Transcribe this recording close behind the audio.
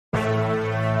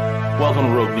Welcome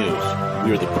to Rogue News.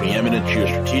 We are the preeminent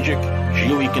geostrategic,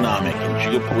 geoeconomic, and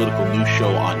geopolitical news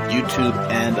show on YouTube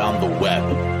and on the web.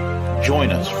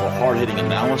 Join us for hard-hitting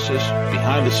analysis,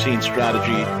 behind-the-scenes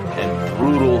strategy, and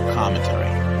brutal commentary.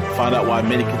 Find out why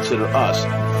many consider us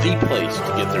the place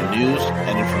to get their news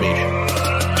and information.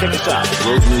 Check us out at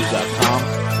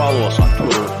roguenews.com. Follow us on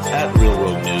Twitter at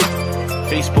RealRogueNews,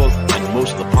 Facebook, and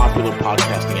most of the popular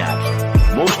podcasting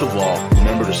apps. Most of all,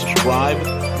 remember to subscribe,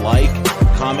 like,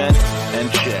 comment,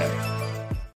 and share.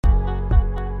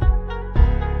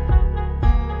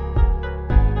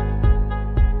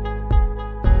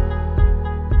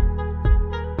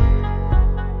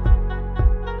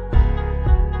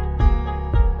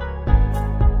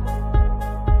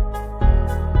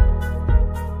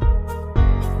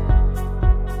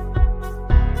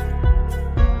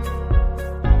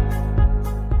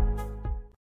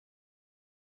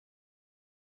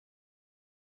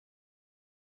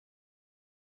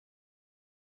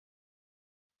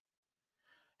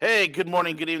 Hey, good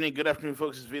morning, good evening, good afternoon,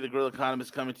 folks. It's V, the Guerrilla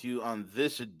Economist, coming to you on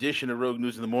this edition of Rogue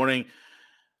News in the Morning.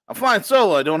 I'm flying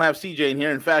solo. I don't have CJ in here.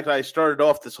 In fact, I started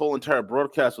off this whole entire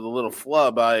broadcast with a little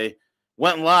flub. I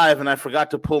went live and I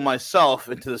forgot to pull myself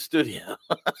into the studio.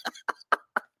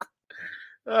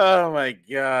 Oh, my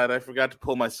God. I forgot to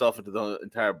pull myself into the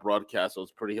entire broadcast, so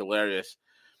it's pretty hilarious.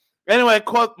 Anyway, I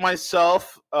caught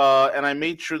myself, and I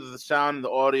made sure that the sound and the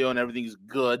audio and everything is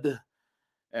good.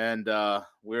 And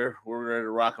we're ready to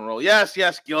rock and roll. Yes,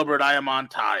 Gilbert, I am on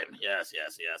time. Yes.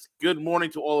 Good morning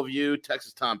to all of you.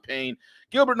 Texas Tom Payne,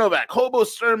 Gilbert Novak, Hobo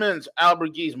Sermons,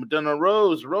 Albert Geese, Madonna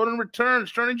Rose, Ronan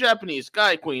Returns, Turning Japanese,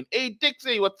 Sky Queen, Hey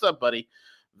Dixie, what's up, buddy?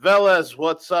 Velez,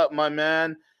 what's up, my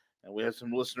man? And we have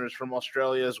some listeners from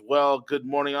Australia as well. Good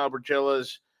morning, Albert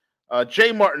Jellas.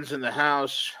 Jay Martin's in the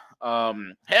house.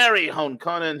 Harry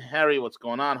Honkonen. Harry, what's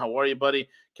going on? How are you, buddy?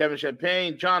 Kevin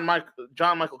Champagne, John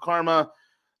Michael Karma,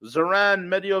 Zoran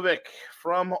Medjovic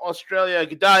from Australia.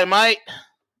 G'day, mate.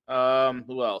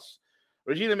 Who else?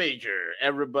 Regina Major.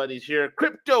 Everybody's here.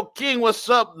 Crypto King, what's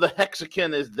up? The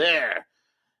Hexagon is there.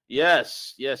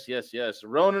 Yes.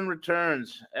 Ronan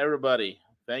returns. Everybody,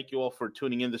 thank you all for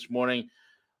tuning in this morning.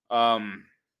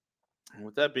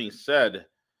 With that being said,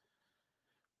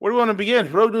 where do we want to begin?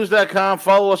 RogueNews.com.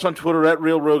 Follow us on Twitter at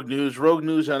RealRogueNews. Rogue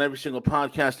News on every single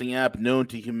podcasting app known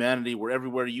to humanity. We're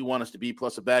everywhere you want us to be,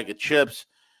 plus a bag of chips.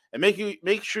 And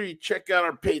make sure you check out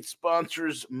our paid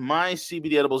sponsors,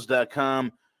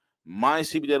 mycbdedibles.com,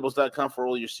 mycbdedibles.com for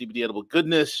all your CBD edible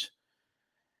goodness.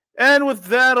 And with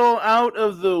that all out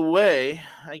of the way,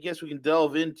 I guess we can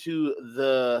delve into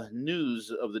the news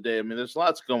of the day. I mean, there's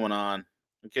lots going on.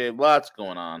 Okay, lots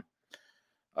going on.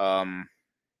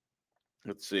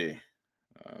 Let's see.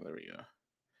 There we go.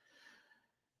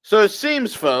 So it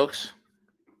seems, folks,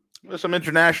 there's some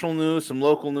international news, some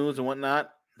local news and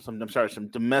whatnot. Some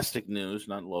domestic news,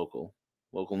 not local.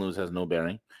 Local news has no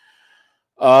bearing.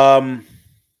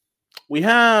 We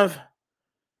have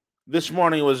this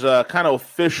morning was kind of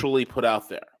officially put out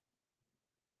there.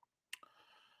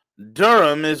 John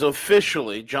Durham is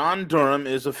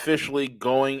officially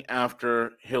going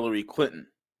after Hillary Clinton.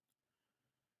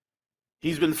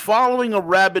 He's been following a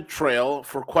rabbit trail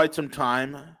for quite some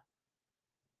time.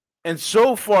 And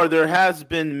so far, there has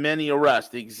been many arrests,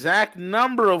 the exact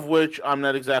number of which I'm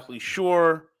not exactly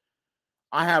sure.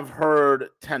 I have heard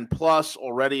 10 plus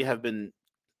already have been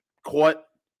caught,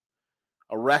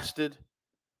 arrested.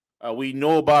 We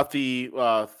know about the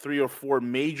 3 or 4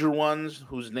 major ones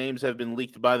whose names have been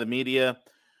leaked by the media,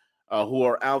 who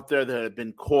are out there that have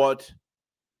been caught.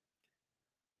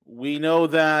 We know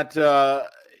that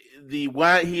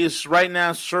he is right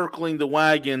now circling the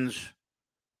wagons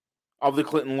of the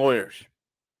Clinton lawyers.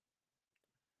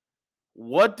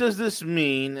 What does this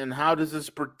mean, and how does this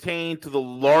pertain to the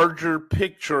larger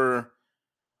picture?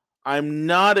 I'm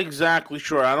not exactly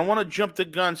sure. I don't want to jump the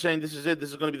gun saying this is it.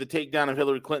 This is going to be the takedown of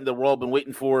Hillary Clinton that we've all been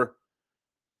waiting for.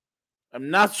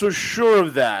 I'm not so sure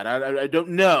of that. I don't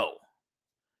know.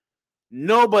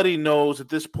 Nobody knows at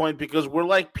this point because we're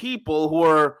like people who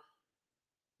are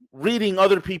reading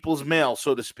other people's mail,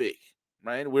 so to speak,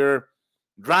 right? We're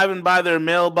driving by their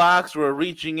mailbox, we're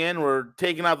reaching in, we're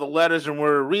taking out the letters, and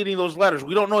we're reading those letters.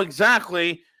 We don't know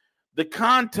exactly the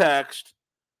context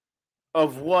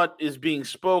of what is being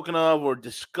spoken of or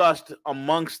discussed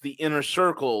amongst the inner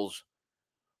circles.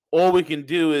 All we can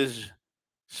do is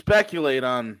speculate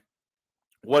on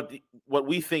what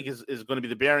we think is going to be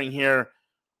the bearing here,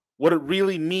 what it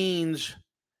really means,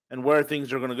 and where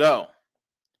things are going to go.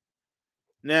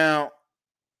 Now,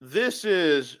 this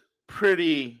is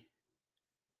pretty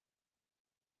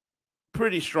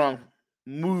strong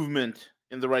movement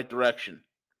in the right direction.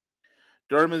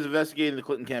 Durham is investigating the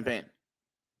Clinton campaign.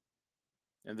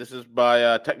 And this is by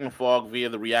Technofog via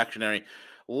the Reactionary.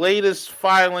 Latest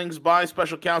filings by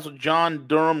Special Counsel John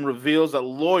Durham reveals that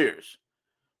lawyers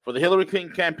for the Hillary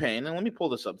Clinton campaign, and let me pull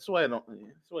this up. This is why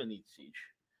I need Siege.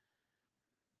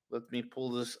 Let me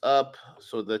pull this up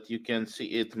so that you can see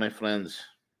it, my friends.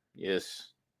 Yes.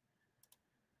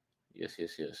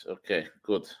 Okay,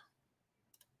 good.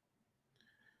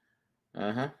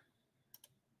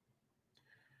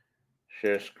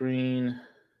 Share screen.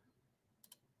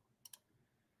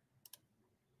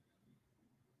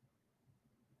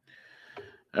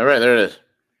 All right, there it is.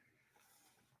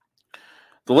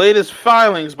 The latest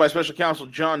filings by Special Counsel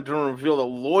John Durham reveal that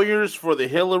lawyers for the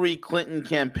Hillary Clinton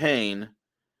campaign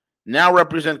now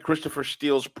represent Christopher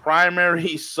Steele's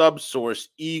primary subsource,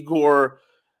 Igor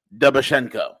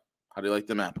Dubashenko. How do you like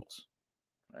them apples?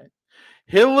 Right?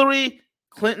 Hillary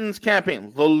Clinton's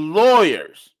campaign, the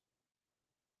lawyers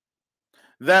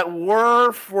that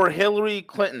were for Hillary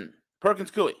Clinton, Perkins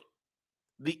Coie,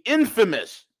 the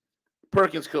infamous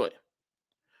Perkins Coie,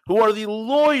 who are the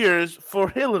lawyers for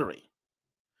Hillary.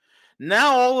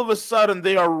 Now, all of a sudden,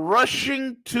 they are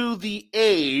rushing to the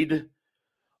aid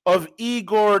of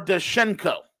Igor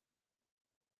Dubashenko.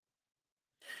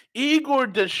 Igor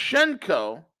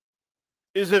Dubashenko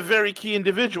is a very key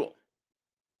individual.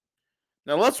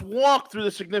 Now, let's walk through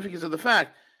the significance of the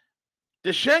fact.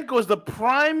 Dubashenko is the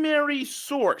primary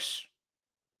source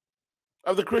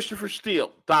of the Christopher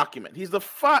Steele document. He's the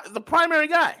primary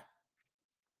guy.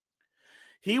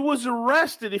 He was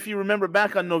arrested, if you remember,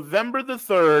 back on November the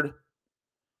 3rd,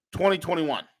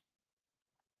 2021.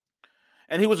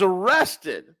 And he was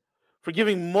arrested for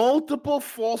giving multiple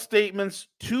false statements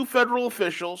to federal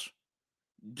officials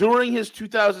during his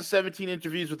 2017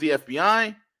 interviews with the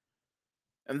FBI.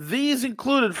 And these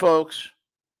included, folks,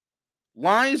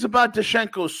 lies about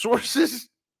Dubashenko's sources.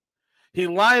 He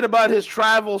lied about his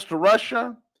travels to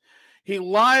Russia. He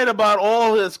lied about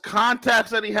all his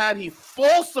contacts that he had. He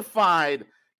falsified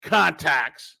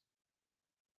contacts.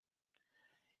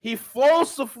 He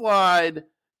falsified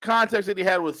contacts that he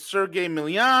had with Sergei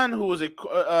Milyan, who was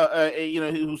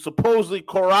who supposedly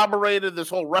corroborated this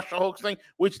whole Russia hoax thing,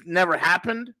 which never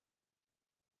happened.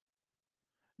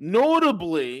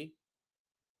 Notably,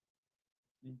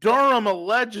 Durham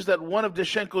alleges that one of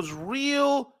Dubashenko's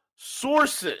real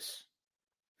sources,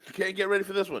 okay, get ready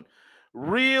for this one,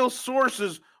 real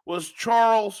sources was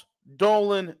Charles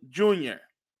Dolan Jr.,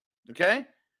 okay?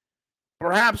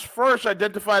 Perhaps first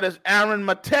identified as Aaron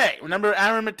Maté. Remember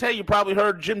Aaron Maté? You probably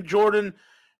heard Jim Jordan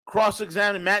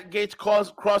cross-examining, Matt Gaetz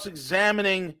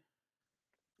cross-examining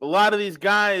a lot of these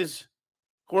guys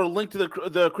who are linked to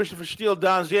the Christopher Steele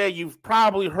dossier. You've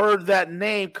probably heard that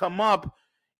name come up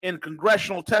in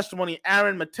congressional testimony,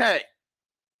 Aaron Maté.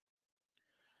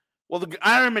 Well, the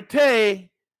Aaron Maté,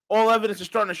 all evidence is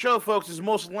starting to show, folks, is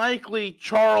most likely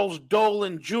Charles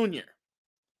Dolan Jr.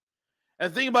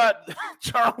 And the thing about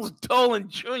Charles Dolan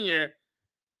Jr.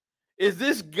 is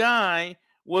this guy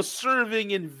was serving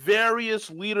in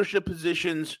various leadership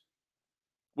positions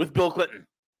with Bill Clinton.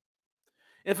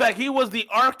 In fact, he was the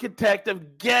architect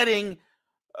of getting,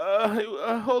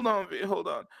 hold on.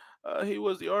 He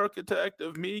was the architect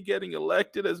of me getting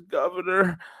elected as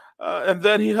governor, and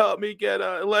then he helped me get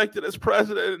elected as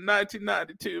president in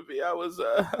 1992. I was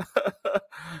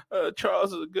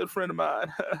Charles is a good friend of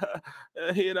mine.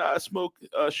 He and I smoke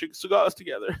cigars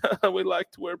together. We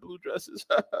like to wear blue dresses.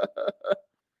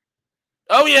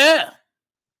 Oh yeah,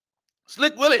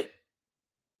 Slick Willie.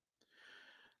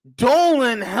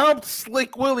 Dolan helped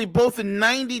Slick Willie both in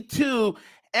 92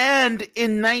 and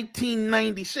in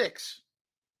 1996.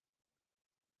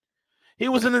 He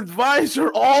was an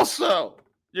advisor also.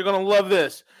 You're going to love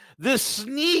this. This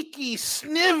sneaky,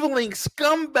 sniveling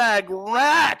scumbag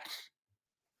rat.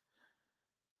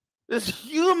 This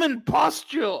human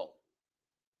pustule.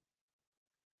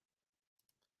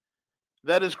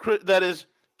 That is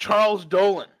Charles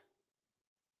Dolan.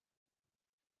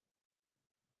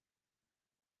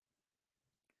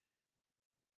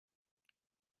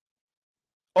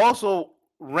 Also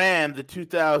ran the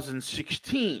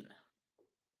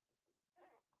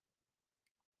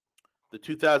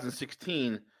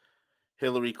 2016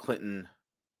 Hillary Clinton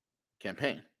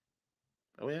campaign.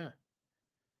 Oh, yeah.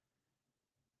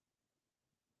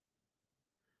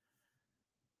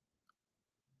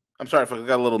 I'm sorry if I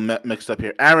got a little mixed up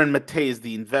here. Aaron Maté is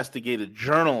the investigative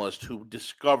journalist who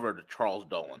discovered Charles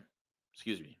Dolan.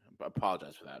 Excuse me. I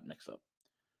apologize for that mix up.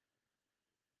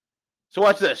 So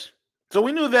watch this. So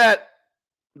we knew that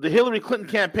the Hillary Clinton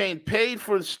campaign paid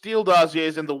for the Steele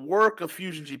dossiers and the work of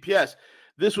Fusion GPS.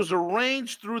 This was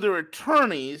arranged through their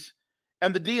attorneys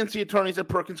and the DNC attorneys at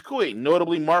Perkins Coie,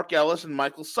 notably Mark Ellis and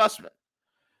Michael Sussman.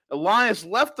 Elias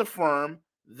left the firm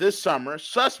this summer.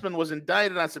 Sussman was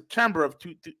indicted on September of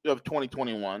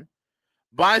 2021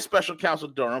 by special counsel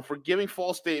Durham for giving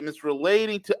false statements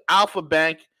relating to Alpha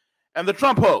Bank and the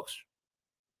Trump hoax.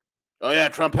 Oh yeah,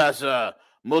 Trump has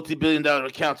multi-billion-dollar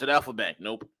accounts at Alpha Bank.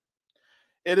 Nope.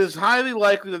 It is highly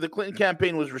likely that the Clinton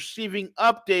campaign was receiving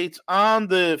updates on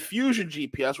the Fusion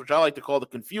GPS, which I like to call the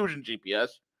Confusion GPS,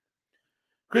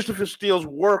 Christopher Steele's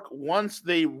work once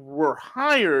they were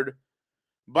hired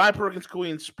by Perkins Coie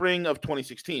in spring of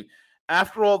 2016.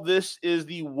 After all, this is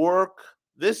work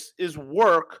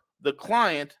the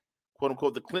client, quote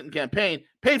unquote, the Clinton campaign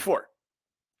paid for.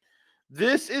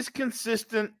 This is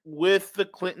consistent with the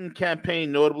Clinton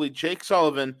campaign, notably Jake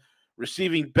Sullivan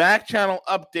receiving back channel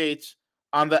updates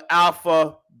on the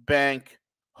Alpha Bank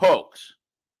hoax.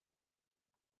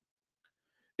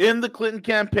 If the Clinton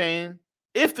campaign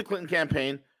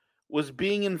was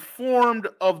being informed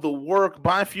of the work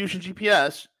by Fusion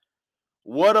GPS,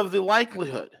 what of the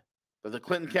likelihood that the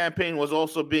Clinton campaign was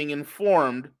also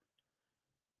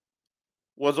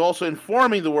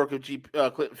informing the work of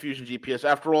Fusion GPS?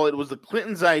 After all, it was the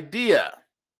Clintons' idea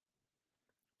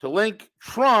to link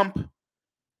Trump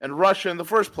and Russia in the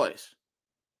first place.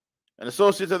 And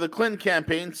associates of the Clinton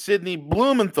campaign, Sidney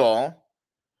Blumenthal,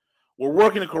 were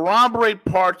working to corroborate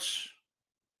parts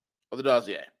of the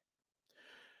dossier.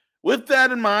 With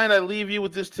that in mind, I leave you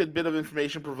with this tidbit of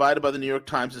information provided by the New York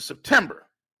Times this September.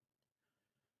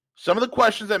 Some of the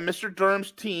questions that Mr.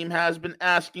 Durham's team has been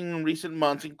asking in recent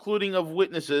months, including of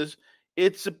witnesses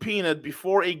it subpoenaed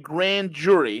before a grand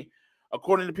jury,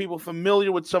 according to people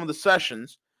familiar with some of the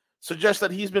sessions, suggest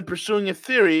that he's been pursuing a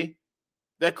theory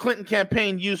that Clinton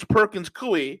campaign used Perkins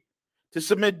Coie to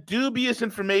submit dubious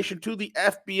information to the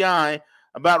FBI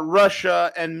about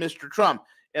Russia and Mr. Trump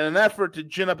in an effort to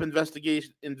gin up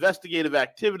investigative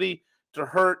activity to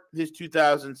hurt his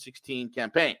 2016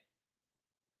 campaign.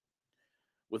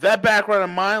 With that background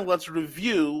in mind, let's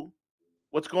review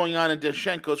what's going on in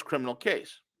Danchenko's criminal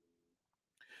case.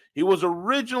 He was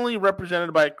originally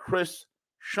represented by Chris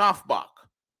Schaffbach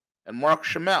and Mark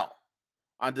Schemmel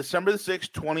on December the 6th,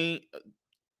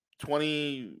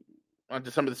 on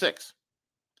December the 6th.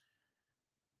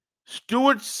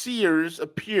 Stuart Sears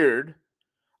appeared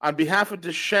on behalf of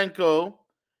Danchenko,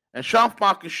 and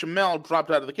Schaffbach and Schemmel dropped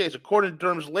out of the case. According to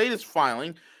Durham's latest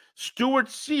filing, Stuart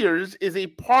Sears is a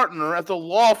partner at the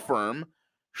law firm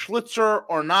Schlitzer,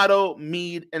 Ornato,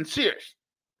 Mead, and Sears.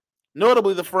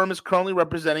 Notably, the firm is currently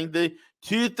representing the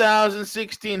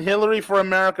 2016 Hillary for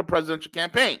America presidential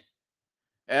campaign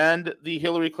and the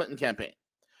Hillary Clinton campaign,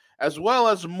 as well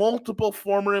as multiple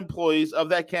former employees of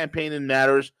that campaign in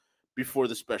matters before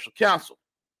the special counsel.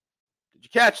 Did you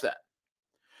catch that?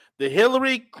 The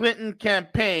Hillary Clinton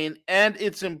campaign and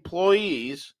its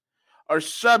employees are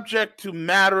subject to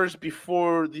matters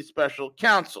before the special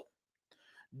counsel.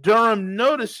 Durham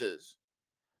notices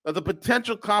that the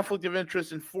potential conflict of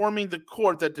interest informing the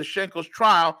court that Danchenko's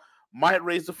trial might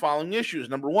raise the following issues.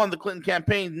 Number one, the Clinton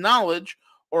campaign's knowledge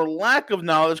or lack of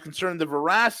knowledge concerning the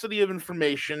veracity of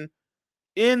information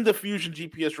in the Fusion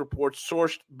GPS reports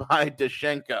sourced by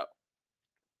Danchenko.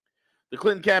 The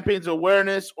Clinton campaign's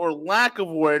awareness or lack of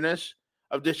awareness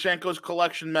of Danchenko's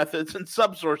collection methods and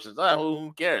subsources.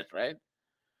 Who cares, right?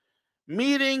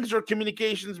 Meetings or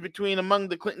communications among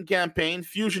the Clinton campaign,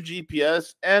 Fusion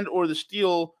GPS, and or the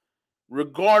Steele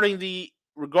regarding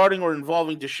or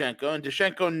involving Danchenko, and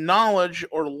Danchenko knowledge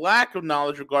or lack of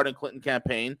knowledge regarding Clinton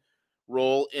campaign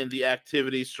role in the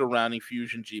activities surrounding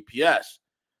Fusion GPS.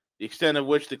 The extent of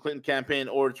which the Clinton campaign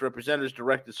or its representatives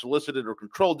directed, solicited, or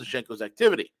controlled Danchenko's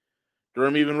activity.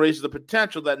 Durham even raises the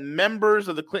potential that members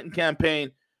of the Clinton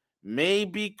campaign may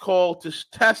be called to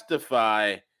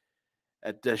testify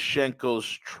at Danchenko's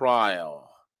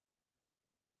trial.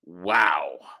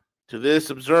 Wow. To this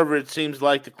observer, it seems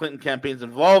like the Clinton campaign's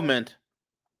involvement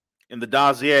in the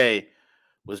dossier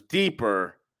was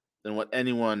deeper than what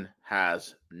anyone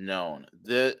has known.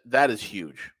 That is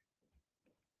huge.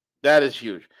 That is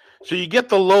huge. So you get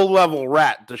the low-level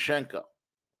rat, Danchenko.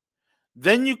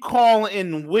 Then you call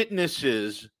in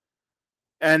witnesses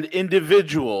and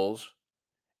individuals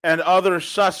and other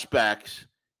suspects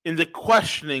in the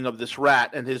questioning of this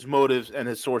rat and his motives and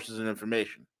his sources and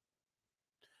information,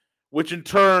 which in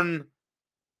turn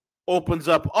opens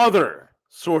up other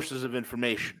sources of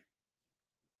information.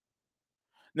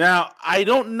 Now, I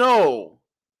don't know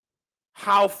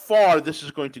how far this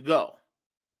is going to go,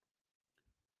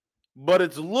 but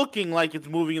it's looking like it's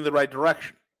moving in the right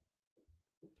direction.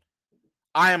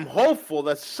 I am hopeful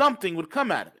that something would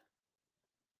come out of it.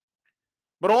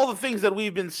 But all the things that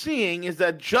we've been seeing is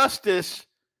that justice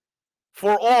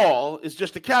for all is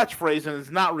just a catchphrase and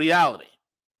it's not reality.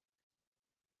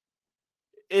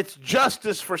 It's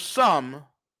justice for some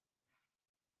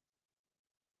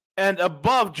and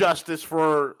above justice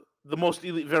for the most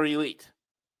elite, very elite.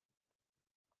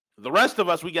 The rest of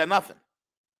us, we got nothing.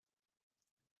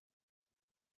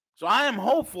 So I am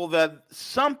hopeful that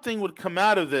something would come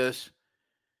out of this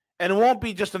and it won't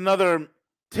be just another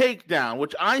takedown,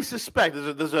 which I suspect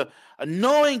there's a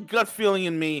knowing gut feeling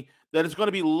in me that it's going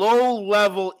to be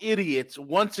low-level idiots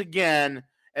once again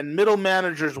and middle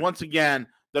managers once again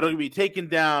that are going to be taken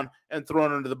down and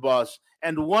thrown under the bus.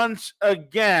 And once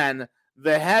again,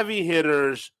 the heavy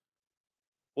hitters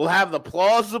will have the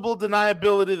plausible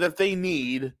deniability that they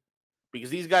need, because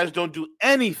these guys don't do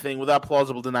anything without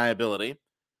plausible deniability.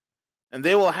 And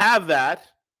they will have that,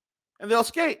 and they'll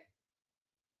skate.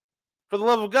 For the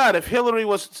love of God, if Hillary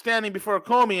was standing before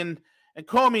Comey, and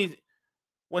Comey,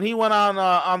 when he went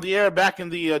on the air back in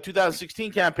the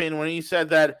 2016 campaign, when he said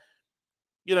that,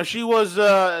 she was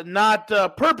not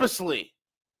purposely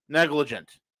negligent.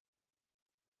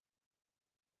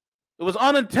 It was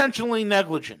unintentionally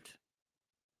negligent.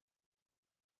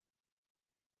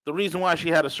 The reason why she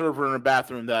had a server in her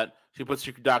bathroom that she put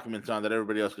secret documents on that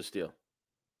everybody else could steal.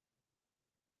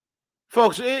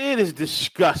 Folks, it is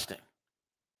disgusting.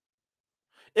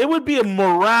 It would be a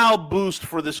morale boost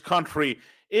for this country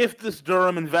if this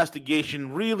Durham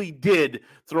investigation really did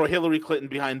throw Hillary Clinton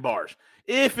behind bars.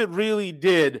 If it really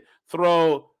did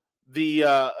throw the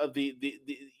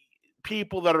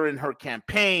people that are in her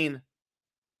campaign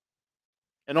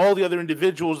and all the other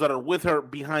individuals that are with her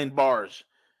behind bars.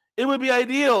 It would be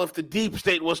ideal if the deep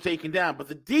state was taken down, but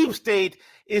the deep state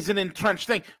is an entrenched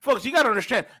thing. Folks, you got to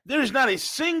understand, there is not a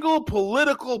single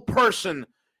political person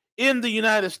in the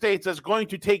United States that's going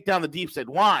to take down the deep state.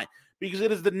 Why? Because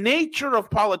it is the nature of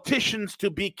politicians to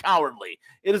be cowardly.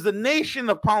 It is the nature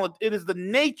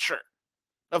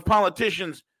of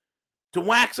politicians to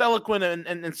wax eloquent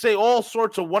and say all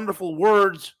sorts of wonderful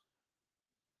words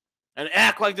and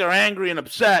act like they're angry and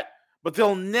upset, but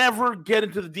they'll never get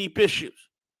into the deep issues.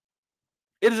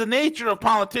 It is the nature of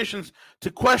politicians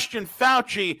to question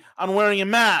Fauci on wearing a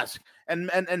mask and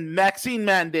vaccine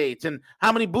mandates and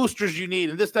how many boosters you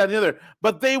need and this, that, and the other.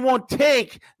 But they won't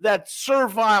take that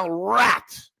servile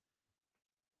rat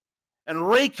and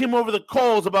rake him over the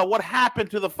coals about what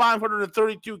happened to the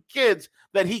 532 kids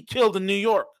that he killed in New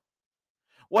York.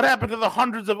 What happened to the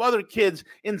hundreds of other kids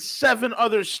in 7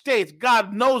 other states?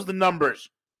 God knows the numbers.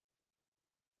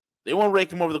 They won't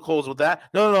rake him over the coals with that.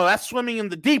 No, that's swimming in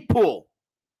the deep pool.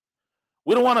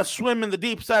 We don't want to swim in the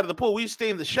deep side of the pool. We stay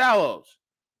in the shallows.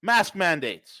 Mask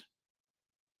mandates.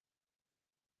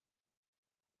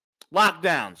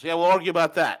 Lockdowns. Yeah, we'll argue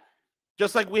about that.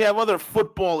 Just like we have other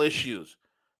football issues.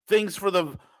 Things for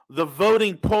the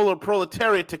voting polar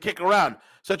proletariat to kick around,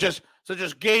 such as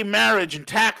gay marriage and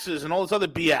taxes and all this other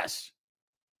BS.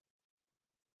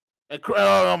 And,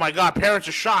 oh my God, parents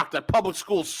are shocked that public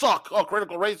schools suck. Oh,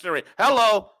 critical race theory.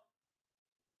 Hello.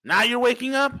 Now you're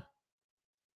waking up?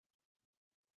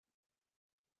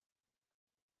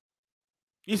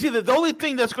 You see, the only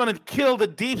thing that's going to kill the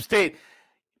deep state,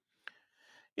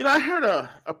 I heard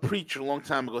a preacher a long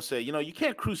time ago say, you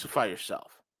can't crucify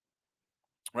yourself,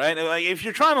 right? Like, if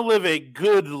you're trying to live a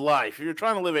good life, if you're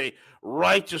trying to live a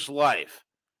righteous life,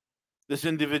 this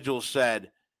individual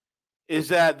said, is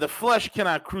that the flesh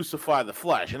cannot crucify the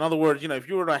flesh. In other words, if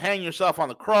you were to hang yourself on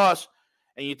the cross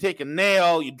and you take a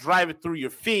nail, you drive it through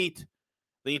your feet,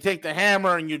 then you take the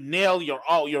hammer and you nail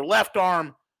your left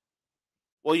arm.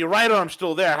 Well, your right arm's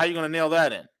still there. How are you going to nail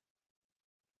that in?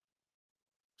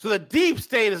 So the deep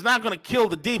state is not going to kill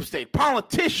the deep state.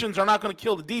 Politicians are not going to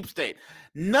kill the deep state.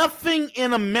 Nothing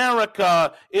in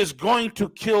America is going to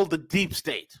kill the deep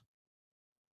state.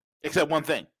 Except one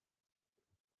thing.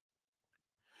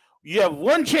 You have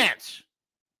one chance.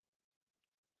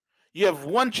 You have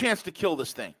one chance to kill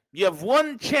this thing. You have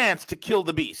one chance to kill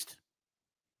the beast.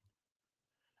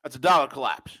 That's a dollar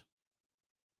collapse.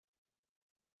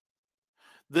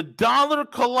 The dollar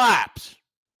collapse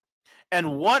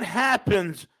and what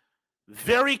happens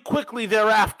very quickly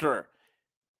thereafter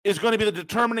is going to be the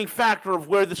determining factor of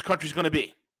where this country is going to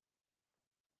be.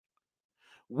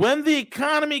 When the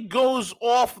economy goes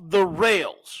off the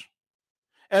rails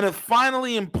and it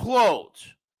finally implodes,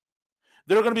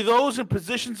 there are going to be those in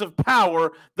positions of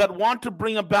power that want to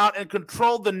bring about and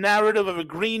control the narrative of a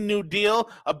Green New Deal,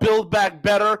 a Build Back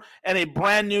Better, and a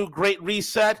brand new Great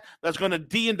Reset that's going to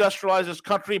deindustrialize this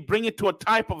country, bring it to a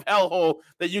type of hellhole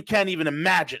that you can't even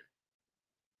imagine.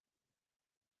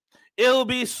 It'll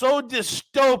be so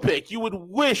dystopic, you would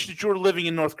wish that you were living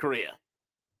in North Korea.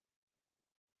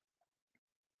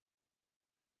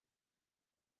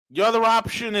 The other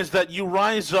option is that you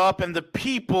rise up and the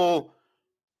people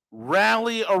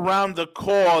rally around the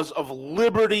cause of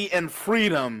liberty and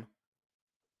freedom,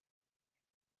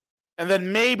 and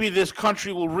then maybe this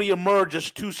country will reemerge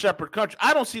as two separate countries.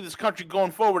 I don't see this country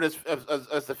going forward as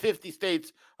the 50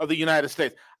 states of the United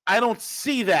States. I don't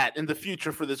see that in the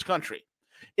future for this country.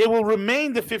 It will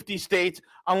remain the 50 states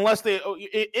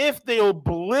if they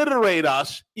obliterate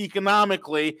us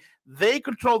economically, they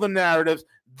control the narratives,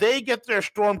 they get their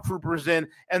stormtroopers in,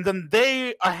 and then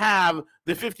they have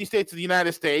the 50 states of the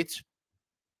United States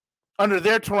under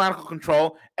their tyrannical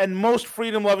control, and most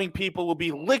freedom-loving people will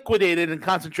be liquidated in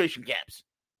concentration camps.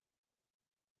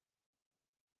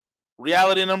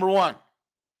 Reality number one.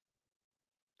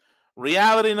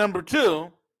 Reality number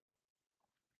two,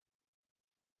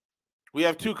 we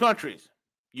have two countries.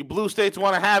 You blue states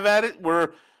want to have at it. We're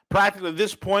practically at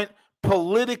this point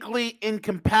politically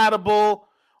incompatible.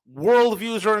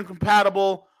 Worldviews are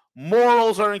incompatible.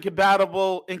 Morals are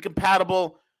incompatible.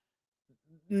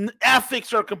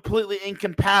 Ethics are completely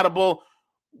incompatible.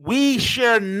 We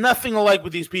share nothing alike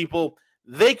with these people.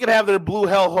 They could have their blue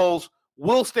hellholes.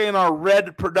 We'll stay in our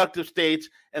red productive states,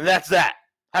 and that's that.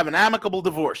 Have an amicable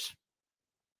divorce.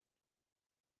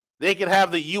 They could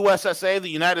have the USSA, the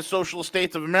United Socialist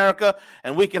States of America,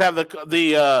 and we could have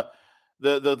the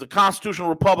Constitutional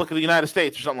Republic of the United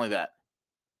States or something like that.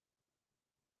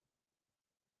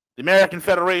 The American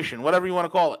Federation, whatever you want to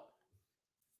call it.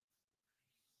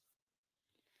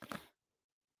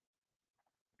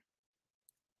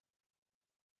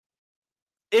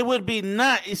 It would be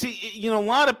nice. You see, a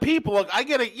lot of people, look, I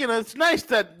get it. It's nice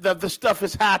that the stuff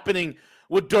is happening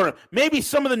with Durham. Maybe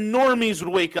some of the normies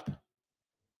would wake up.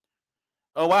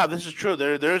 Oh, wow, this is true.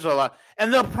 There's a lot.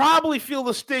 And they'll probably feel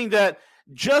the sting that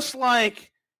just like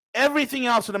everything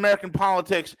else in American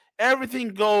politics, everything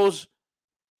goes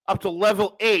up to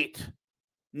level 8.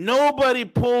 Nobody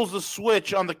pulls the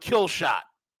switch on the kill shot.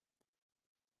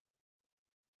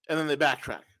 And then they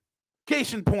backtrack.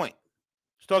 Case in point.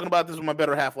 I was talking about this with my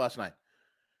better half last night.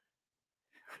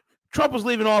 Trump was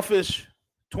leaving office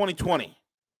 2020.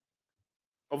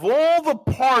 Of all the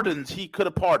pardons he could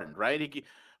have pardoned, right?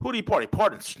 Who did he pardon? He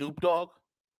pardoned Snoop Dogg.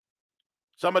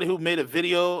 Somebody who made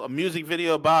a music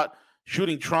video about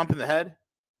shooting Trump in the head.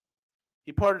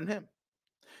 He pardoned him.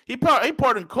 He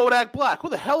pardoned Kodak Black. Who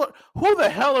the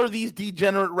hell are these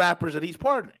degenerate rappers that he's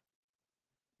pardoning?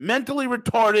 Mentally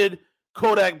retarded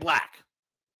Kodak Black.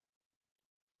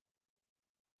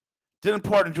 Didn't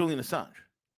pardon Julian Assange.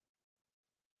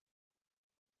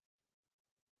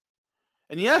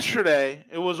 And yesterday,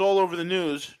 it was all over the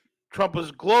news. Trump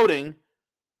was gloating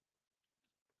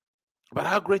about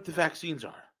how great the vaccines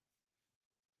are.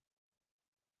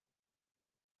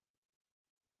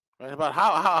 Right? About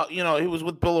how he was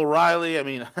with Bill O'Reilly. I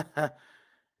mean, I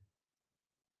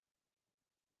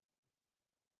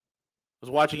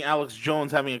was watching Alex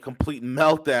Jones having a complete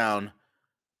meltdown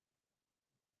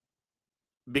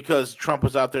because Trump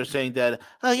was out there saying that,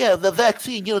 oh, yeah, the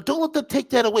vaccine, don't let them take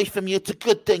that away from you. It's a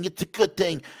good thing. It's a good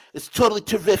thing. It's totally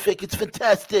terrific. It's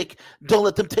fantastic. Don't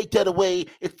let them take that away.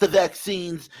 It's the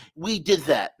vaccines. We did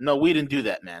that. No, we didn't do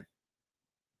that, man.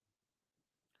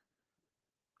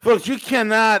 Folks, you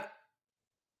cannot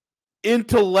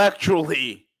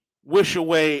intellectually wish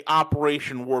away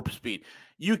Operation Warp Speed.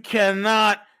 You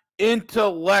cannot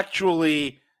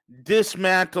intellectually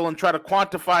dismantle and try to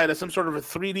quantify it as some sort of a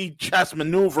 3D chess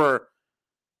maneuver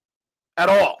at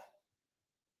all.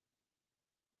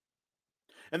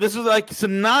 And this is like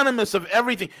synonymous of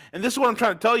everything. And this is what I'm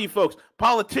trying to tell you, folks.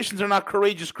 Politicians are not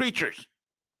courageous creatures.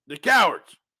 They're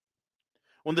cowards.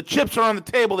 When the chips are on the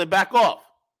table, they back off.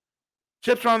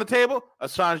 Chips are on the table,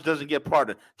 Assange doesn't get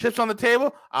pardoned. Chips on the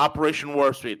table, Operation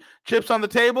Warp Speed. Chips on the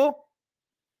table,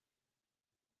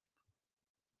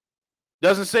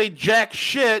 doesn't say jack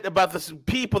shit about the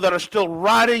people that are still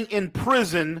rotting in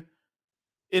prison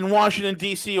in Washington,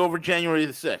 D.C. over January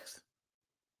the 6th.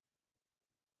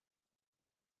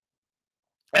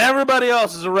 Everybody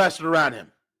else is arrested around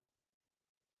him.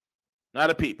 Not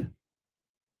a peep.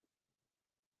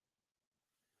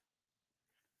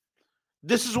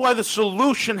 This is why the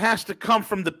solution has to come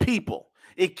from the people.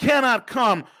 It cannot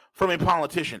come from a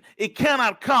politician. It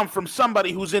cannot come from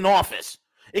somebody who's in office.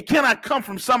 It cannot come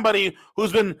from somebody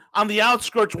who's been on the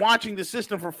outskirts watching the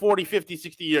system for 40, 50,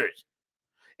 60 years.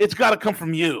 It's got to come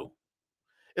from you.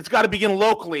 It's got to begin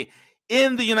locally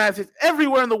in the United States,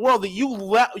 everywhere in the world that you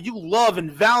love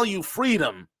and value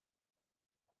freedom.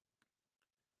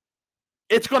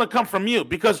 It's going to come from you,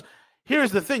 because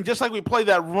here's the thing. Just like we played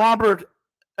that Robert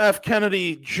F.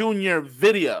 Kennedy Jr.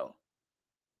 video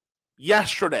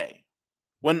yesterday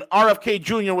when RFK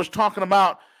Jr. was talking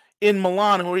about in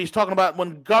Milan, where he's talking about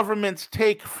when governments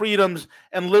take freedoms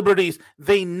and liberties,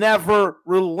 they never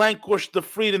relinquish the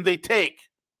freedom they take.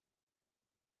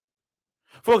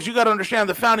 Folks, you got to understand,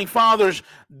 the founding fathers,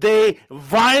 they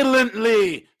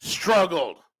violently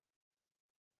struggled.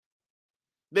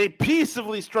 They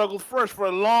peaceably struggled first for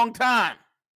a long time.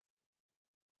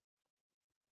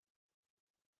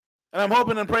 And I'm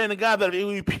hoping and praying to God that if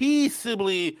we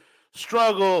peaceably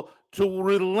struggle to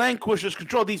relinquish this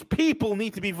control, these people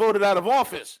need to be voted out of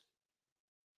office.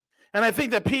 And I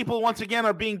think that people, once again,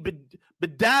 are being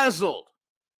bedazzled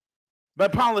by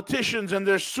politicians and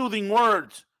their soothing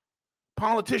words,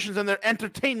 politicians and their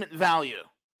entertainment value.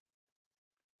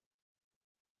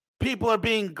 People are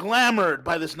being glamored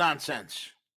by this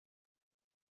nonsense.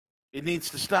 It needs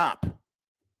to stop.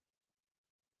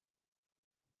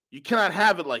 You cannot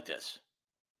have it like this.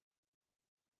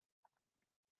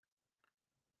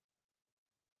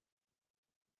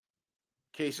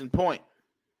 Case in point,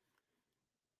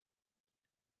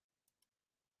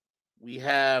 we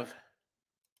have,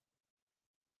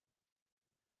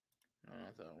 no,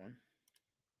 not that one.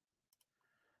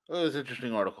 Oh, this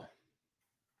interesting article.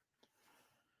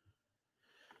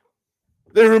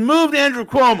 They removed Andrew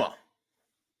Cuomo.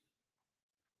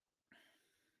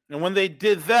 And when they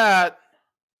did that,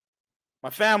 my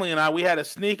family and I, we had a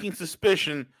sneaking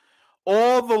suspicion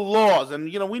all the laws, and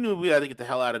we knew we had to get the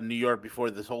hell out of New York before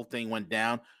this whole thing went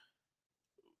down.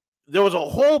 There was a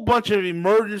whole bunch of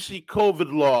emergency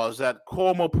COVID laws that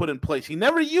Cuomo put in place. He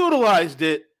never utilized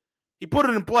it. He put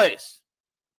it in place.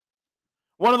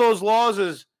 One of those laws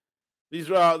is these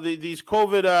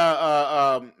COVID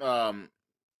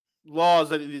laws,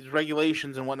 that these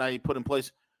regulations and whatnot he put in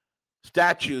place,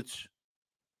 statutes.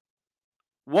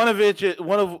 One of is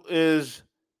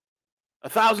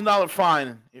 $1,000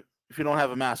 fine if you don't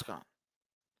have a mask on.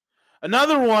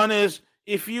 Another one is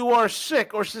if you are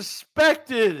sick or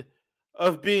suspected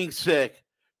of being sick,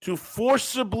 to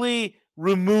forcibly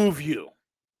remove you.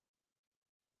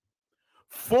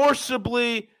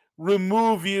 Forcibly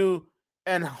remove you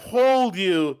and hold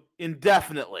you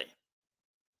indefinitely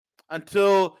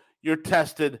until you're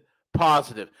tested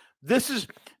positive. This is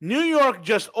New York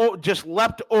just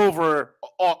leapt over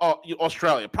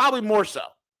Australia, probably more so.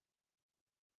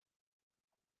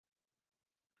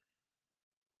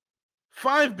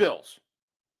 5 bills,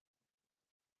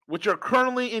 which are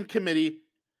currently in committee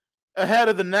ahead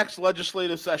of the next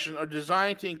legislative session, are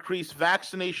designed to increase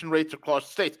vaccination rates across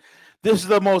states. This is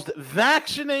the most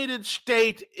vaccinated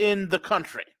state in the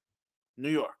country, New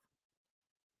York.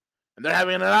 And they're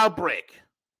having an outbreak.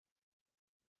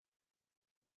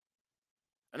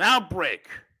 An outbreak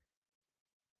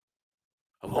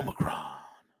of Omicron.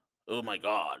 Oh my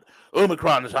God.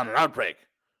 Omicron is on an outbreak.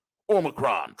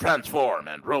 Omicron, transform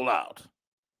and roll out.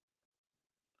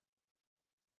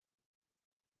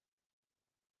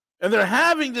 And they're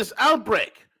having this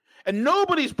outbreak. And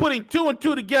nobody's putting 2 and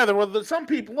 2 together. Well, some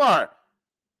people are.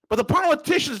 But the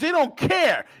politicians, they don't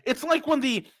care. It's like when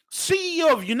the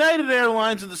CEO of United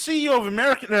Airlines and the CEO of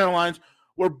American Airlines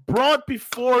were brought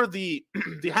before the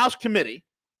House committee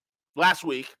last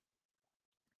week.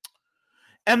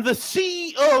 And the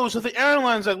CEOs of the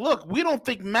airlines are like, look, we don't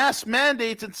think mask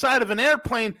mandates inside of an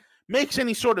airplane makes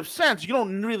any sort of sense. You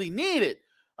don't really need it.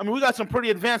 I mean, we got some pretty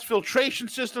advanced filtration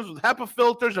systems with HEPA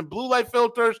filters and blue light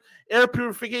filters, air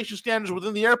purification standards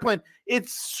within the airplane.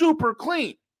 It's super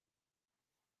clean.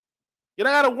 You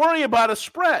don't got to worry about a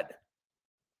spread.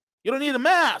 You don't need a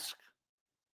mask.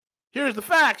 Here's the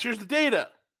facts. Here's the data.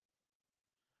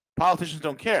 Politicians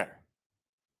don't care.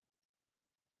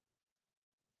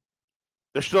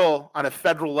 They're still on a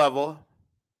federal level,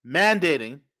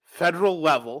 mandating federal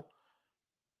level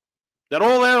that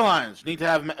all airlines need to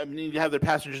have their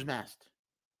passengers masked.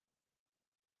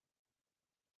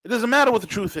 It doesn't matter what the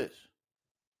truth is.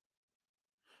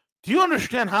 Do you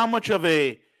understand how much of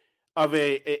a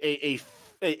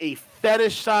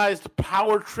fetish-sized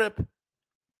power trip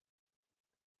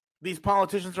these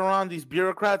politicians are on, these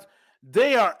bureaucrats?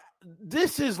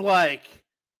 This is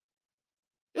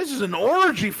an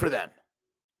orgy for them.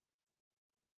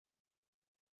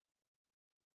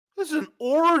 This is an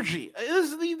orgy.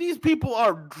 These people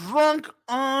are drunk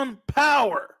on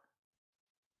power.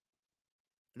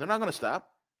 They're not going to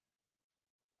stop.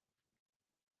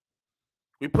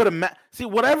 We put see,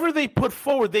 whatever they put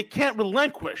forward, they can't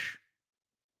relinquish.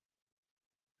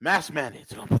 Mask mandates,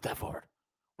 they're going to put that forward.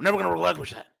 We're never going to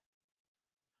relinquish that.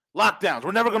 Lockdowns,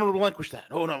 we're never going to relinquish that.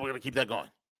 Oh, no, we're going to keep that going.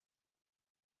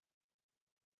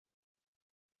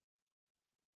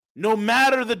 No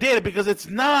matter the data, because it's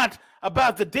not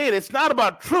about the data. It's not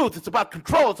about truth. It's about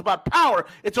control. It's about power.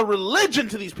 It's a religion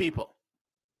to these people.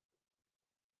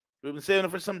 We've been saying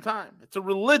it for some time. It's a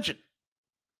religion.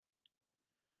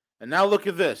 And now look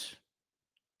at this.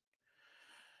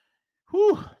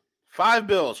 5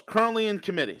 bills currently in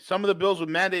committee. Some of the bills would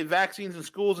mandate vaccines in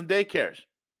schools and daycares.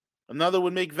 Another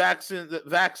would make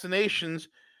vaccinations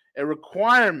a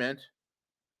requirement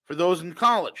for those in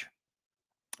college.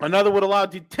 Another would allow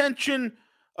detention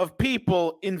of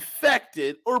people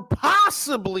infected or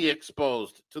possibly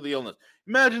exposed to the illness.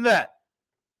 Imagine that.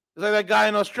 It's like that guy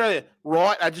in Australia.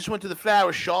 Right, I just went to the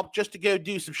flower shop just to go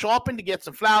do some shopping to get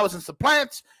some flowers and some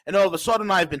plants, and all of a sudden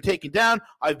I've been taken down.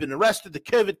 I've been arrested. The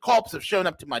COVID cops have shown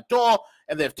up to my door,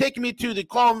 and they've taken me to the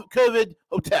COVID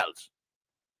hotels.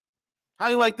 How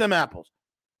do you like them apples?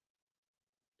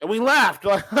 And we laughed.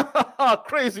 Like,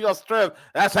 crazy Australia.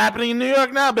 That's happening in New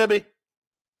York now, baby.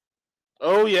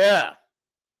 Oh, yeah.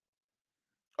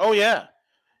 Oh, yeah.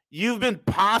 You've been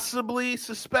possibly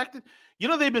suspected. You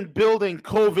know, they've been building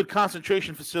COVID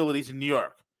concentration facilities in New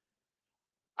York.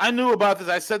 I knew about this.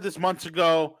 I said this months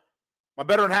ago. My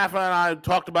better half and I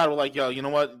talked about it. We're like, yo, you know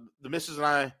what? The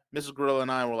Mrs. Gorilla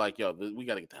and I were like, yo, we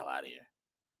got to get the hell out of here.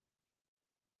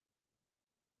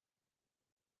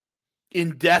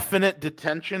 Indefinite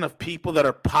detention of people that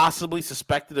are possibly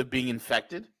suspected of being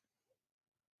infected.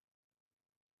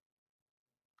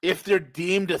 If they're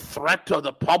deemed a threat to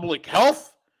the public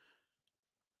health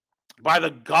by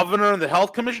the governor and the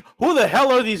health commissioner. Who the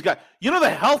hell are these guys? You know, the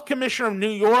health commissioner of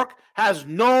New York has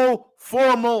no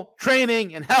formal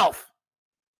training in health.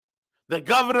 The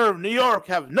governor of New York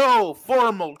have no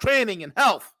formal training in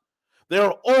health.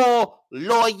 They're all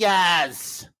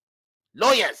lawyers.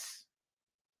 Lawyers.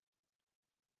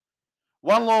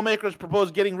 One lawmaker has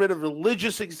proposed getting rid of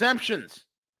religious exemptions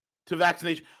to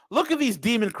vaccination. Look at these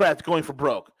Democrats going for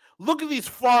broke. Look at these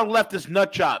far leftist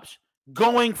nut jobs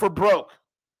going for broke.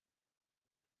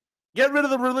 Get rid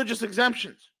of the religious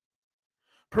exemptions.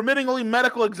 Permitting only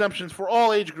medical exemptions for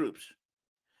all age groups.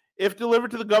 If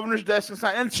delivered to the governor's desk and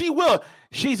signed. And she will.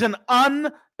 She's an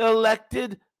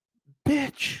unelected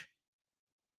bitch.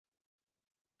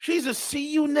 She's a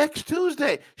see you next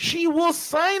Tuesday. She will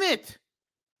sign it.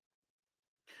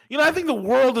 You know, I think the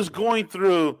world is going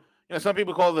through, some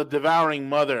people call it the devouring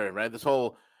mother, right? This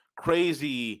whole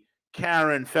crazy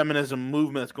Karen feminism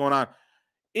movement that's going on.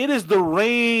 It is the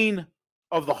reign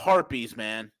of the harpies,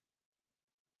 man.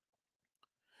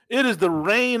 It is the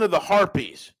reign of the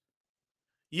harpies.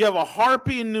 You have a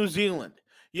harpy in New Zealand.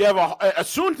 You have a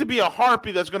soon to be a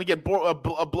harpy that's going to get a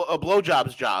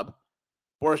blowjob's job.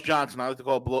 Boris Johnson, I like to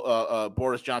call it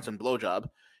Boris Johnson blowjob.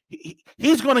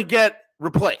 He's going to get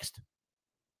replaced.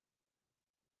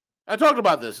 I talked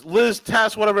about this. Liz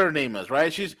Tess, whatever her name is,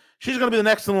 right? She's going to be the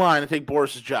next in line to take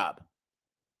Boris's job.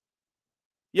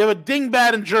 You have a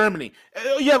dingbat in Germany.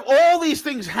 You have all these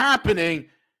things happening,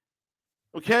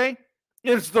 okay?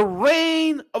 It's the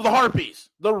reign of the harpies,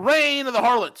 the reign of the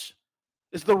harlots.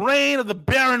 It's the reign of the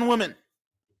barren women.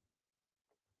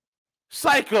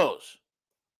 Psychos.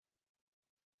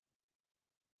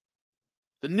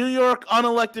 The New York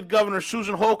unelected governor,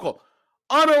 Susan Hochul,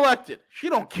 unelected. She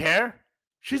don't care.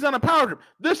 She's on a power trip.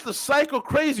 This is the psycho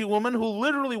crazy woman who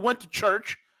literally went to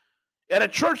church at a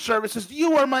church service, says,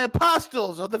 you are my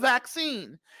apostles of the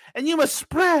vaccine, and you must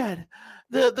spread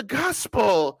the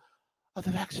gospel of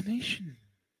the vaccination.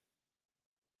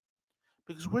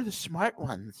 Because we're the smart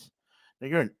ones. Now,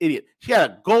 you're an idiot. She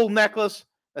had a gold necklace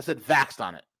that said vaxxed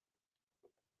on it.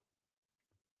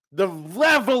 The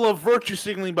level of virtue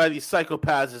signaling by these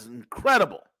psychopaths is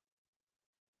incredible.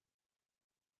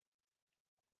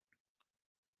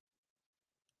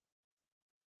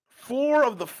 Four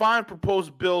of the 5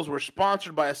 proposed bills were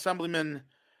sponsored by Assemblyman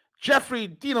Jeffrey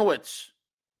Dinowitz,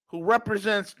 who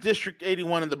represents District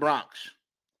 81 in the Bronx.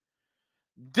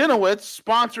 Dinowitz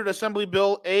sponsored Assembly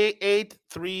Bill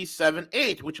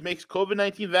A8378, which makes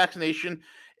COVID-19 vaccination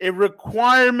a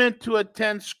requirement to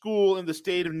attend school in the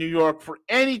state of New York for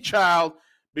any child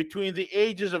between the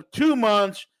ages of 2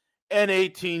 months and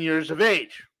 18 years of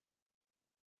age.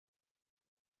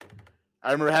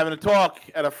 I remember having a talk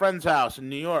at a friend's house in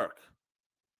New York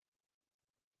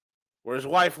where his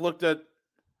wife looked at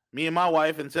me and my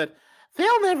wife and said,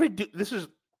 they'll never do this. Is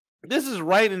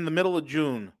right in the middle of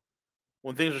June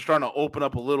when things are starting to open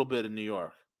up a little bit in New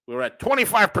York. We were at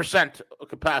 25%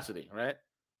 capacity, right?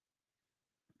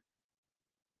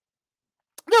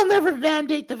 They'll never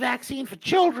mandate the vaccine for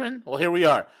children. Well, here we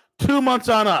are, 2 months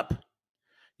on up.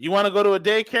 You want to go to a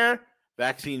daycare?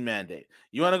 Vaccine mandate.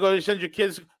 You want to go to send your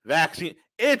kids? Vaccine.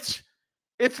 It's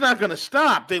not going to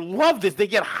stop. They love this. They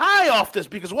get high off this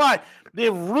because why?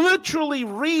 They've literally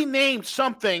renamed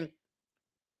something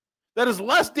that is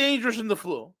less dangerous than the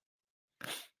flu.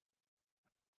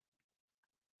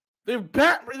 They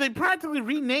practically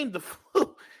renamed the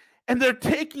flu, and they're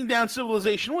taking down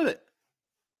civilization with it.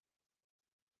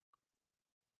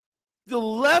 The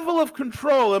level of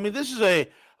control. I mean, this is a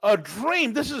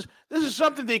dream. This is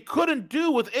something they couldn't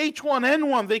do with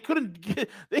H1N1. They couldn't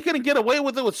get away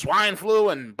with it with swine flu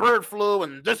and bird flu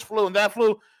and this flu and that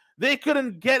flu. They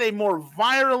couldn't get a more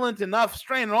virulent enough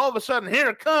strain, and all of a sudden, here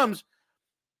it comes.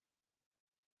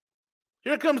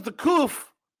 Here comes the coof.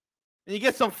 And you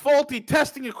get some faulty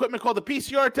testing equipment called the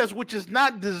PCR test, which is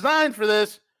not designed for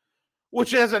this, which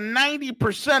has a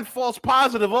 90% false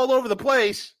positive all over the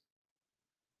place.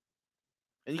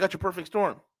 And you got your perfect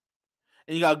storm.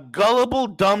 And you got gullible,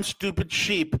 dumb, stupid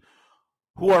sheep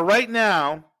who are right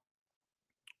now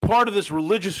part of this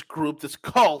religious group, this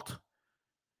cult.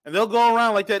 And they'll go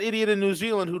around like that idiot in New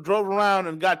Zealand who drove around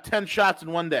and got 10 shots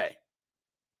in one day.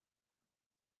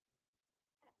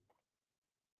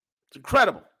 It's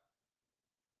incredible.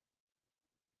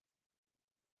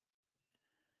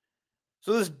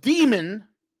 So this demon,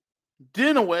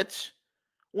 Dinowitz,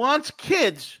 wants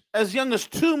kids as young as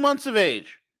 2 months of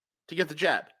age to get the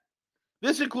jab.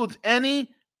 This includes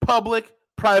any public,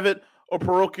 private, or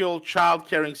parochial child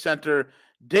caring center,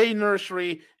 day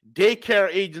nursery, daycare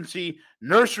agency,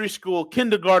 nursery school,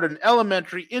 kindergarten,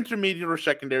 elementary, intermediate, or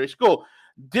secondary school.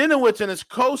 Dinowitz and his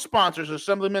co-sponsors,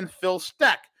 Assemblyman Phil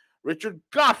Steck, Richard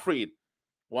Gottfried,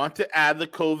 want to add the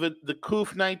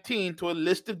COVID-19 to a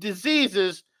list of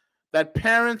diseases that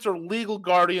parents or legal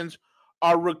guardians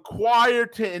are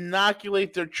required to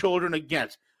inoculate their children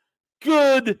against.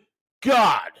 Good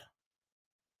God.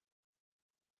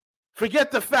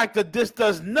 Forget the fact that this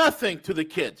does nothing to the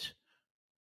kids.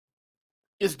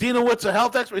 Is Dinowitz a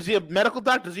health expert? Is he a medical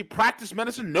doctor? Does he practice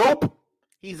medicine? Nope.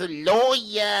 He's a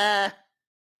lawyer.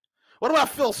 What about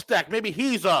Phil Steck? Maybe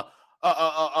he's a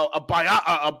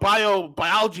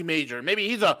biology major. Maybe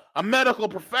he's a medical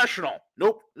professional.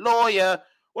 Nope. Lawyer.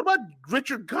 What about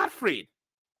Richard Gottfried?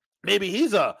 Maybe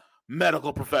he's a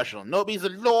medical professional. Nope, he's a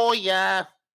lawyer.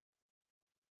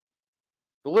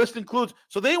 The list includes,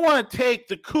 so they want to take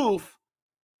the coof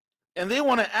and they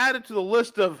want to add it to the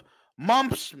list of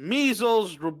mumps,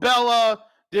 measles, rubella,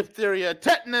 diphtheria,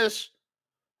 tetanus,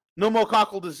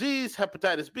 pneumococcal disease,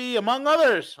 hepatitis B, among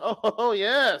others. Oh,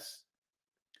 yes.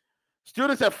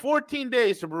 Students have 14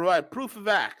 days to provide proof of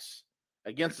acts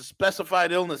against a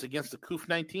specified illness against the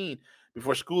COVID-19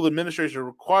 before school administrators are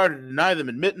required to deny them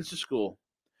admittance to school.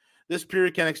 This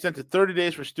period can extend to 30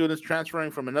 days for students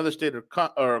transferring from another state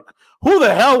or who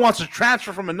the hell wants to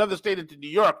transfer from another state into New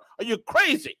York? Are you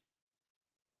crazy?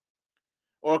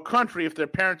 Or a country if their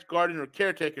parents, guardian, or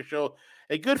caretaker show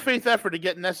a good faith effort to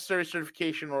get necessary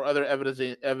certification or other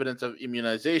evidence of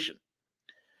immunization.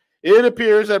 It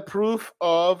appears that proof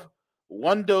of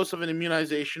one dose of an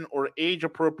immunization or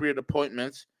age-appropriate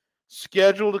appointments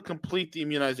scheduled to complete the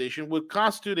immunization would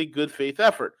constitute a good faith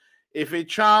effort. If a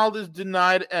child is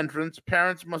denied entrance,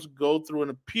 parents must go through an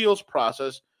appeals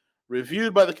process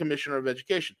reviewed by the Commissioner of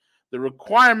Education. The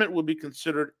requirement would be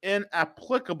considered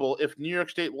inapplicable if New York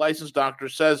State licensed doctor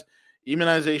says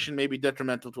immunization may be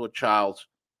detrimental to a child's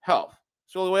health.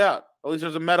 It's the only way out. At least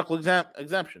there's a medical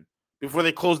exemption before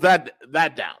they close that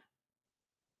down.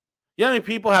 You know how many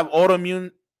people have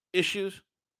autoimmune issues?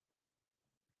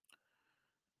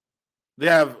 They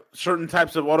have certain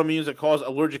types of autoimmunes that cause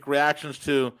allergic reactions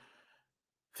to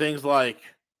things like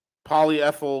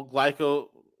polyethyl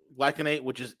glycinate,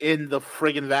 which is in the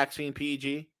friggin' vaccine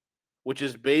PEG, which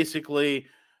is basically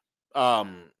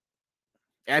antifreeze.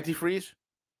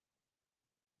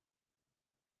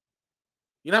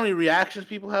 You know how many reactions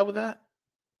people have with that?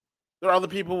 There are other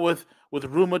people with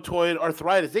rheumatoid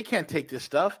arthritis. They can't take this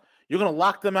stuff. You're going to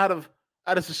lock them out of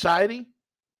society?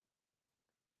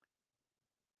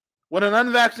 When an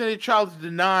unvaccinated child is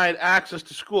denied access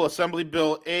to school, Assembly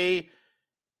Bill A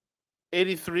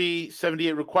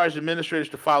 8378 requires administrators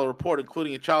to file a report,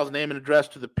 including a child's name and address,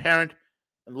 to the parent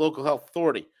and local health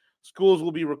authority. Schools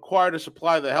will be required to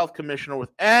supply the health commissioner with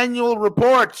annual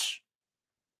reports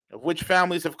of which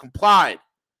families have complied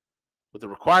with the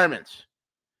requirements.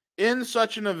 In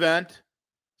such an event,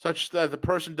 such that the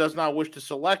person does not wish to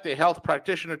select a health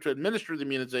practitioner to administer the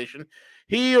immunization,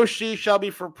 he or she shall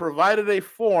be provided a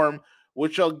form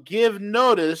which shall give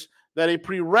notice that a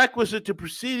prerequisite to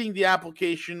proceeding the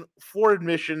application for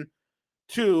admission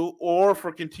to or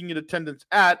for continued attendance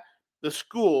at the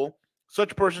school,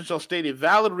 such person shall state a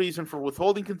valid reason for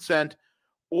withholding consent,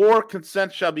 or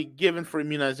consent shall be given for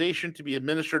immunization to be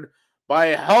administered by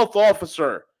a health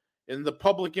officer in the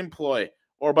public employ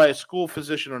or by a school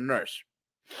physician or nurse.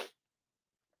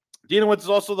 Dinowitz is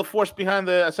also the force behind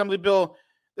the Assembly bill.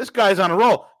 This guy's on a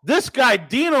roll. This guy,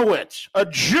 Dinowitz, a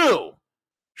Jew,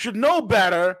 should know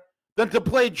better than to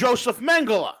play Joseph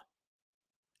Mengele.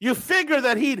 You figure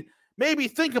that he'd maybe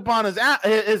think upon his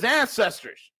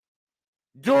ancestors,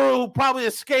 who probably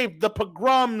escaped the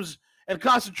pogroms and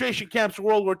concentration camps of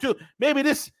World War II. Maybe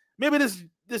this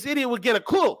idiot would get a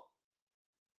clue.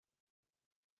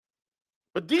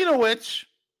 But Dinowitz,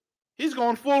 he's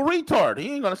going full retard.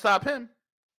 He ain't going to stop him.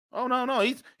 Oh,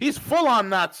 no. He's full-on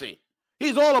Nazi.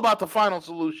 He's all about the final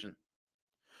solution.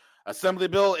 Assembly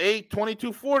Bill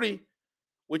 8-2240,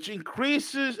 which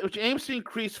aims to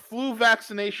increase flu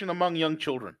vaccination among young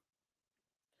children.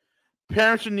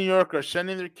 Parents in New York are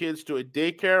sending their kids to a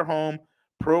daycare, home,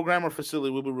 program, or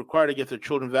facility will be required to get their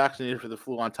children vaccinated for the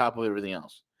flu on top of everything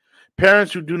else.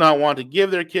 Parents who do not want to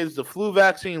give their kids the flu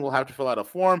vaccine will have to fill out a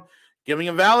form giving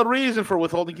a valid reason for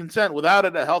withholding consent. Without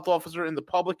it, a health officer in the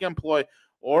public employ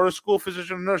or a school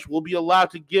physician or nurse will be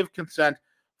allowed to give consent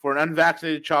for an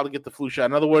unvaccinated child to get the flu shot.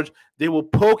 In other words, they will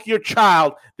poke your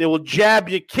child, they will jab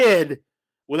your kid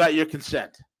without your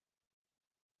consent.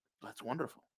 That's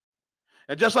wonderful.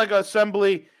 And just like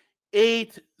Assembly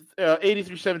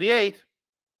 8378,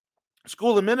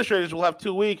 school administrators will have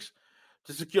 2 weeks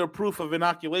to secure proof of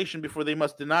inoculation before they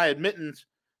must deny admittance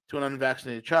to an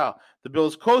unvaccinated child. The bill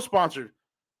is co-sponsored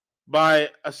by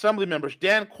Assembly members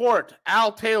Dan Court,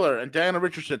 Al Taylor, and Diana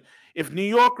Richardson. If New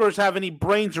Yorkers have any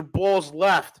brains or balls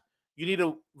left, you need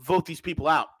to vote these people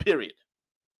out, period.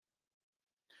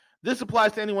 This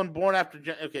applies to anyone born after...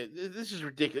 Okay, this is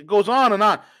ridiculous. It goes on and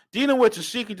on. Dinowitz is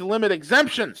seeking to limit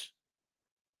exemptions.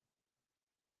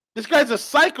 This guy's a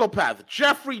psychopath,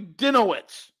 Jeffrey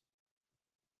Dinowitz.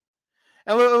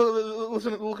 And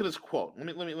listen, look at his quote. Let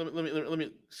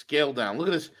me scale down. Look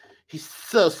at this. He's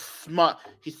so smart.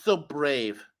 He's so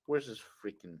brave. Where's his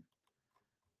freaking?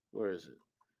 Where is it?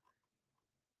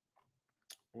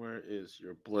 Where is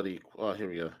your bloody? Oh, here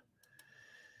we go.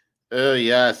 Oh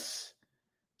yes.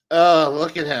 Oh,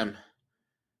 look at him.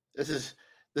 This is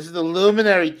the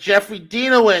luminary Jeffrey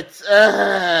Dinowitz.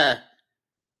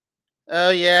 Oh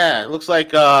yeah. Looks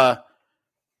like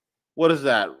what is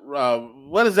that?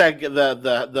 What is that?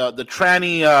 The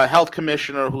tranny health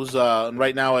commissioner who's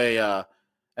right now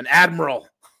an admiral.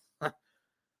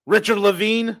 Richard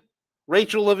Levine,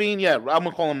 Rachel Levine. Yeah, I'm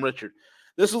gonna call him Richard.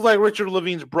 This is like Richard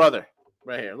Levine's brother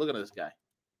right here. Look at this guy.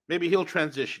 Maybe he'll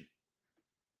transition.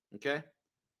 Okay,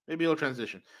 maybe he'll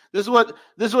transition. This is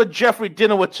what Jeffrey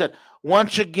Dinowitz said.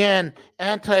 Once again,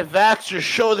 anti-vaxxers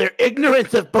show their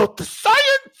ignorance of both the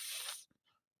science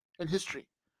and history.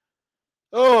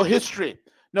 Oh, history.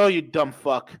 No, you dumb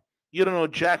fuck. You don't know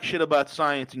jack shit about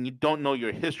science and you don't know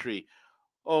your history.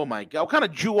 Oh, my God. What kind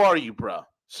of Jew are you, bro?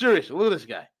 Seriously, look at this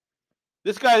guy.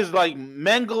 This guy is like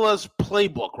Mengele's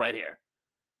playbook right here.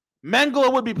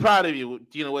 Mengele would be proud of you.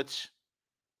 You know, it's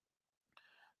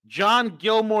John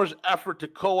Gilmore's effort to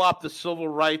co-opt the civil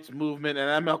rights movement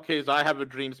and MLK's I Have a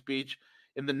Dream speech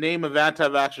in the name of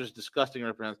anti-vaxxers disgusting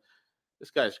represents.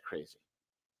 This guy's crazy.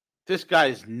 This guy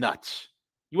is nuts.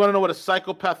 You want to know what a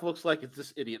psychopath looks like? It's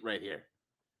this idiot right here.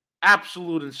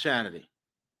 Absolute insanity.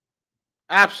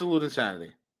 Absolute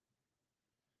insanity.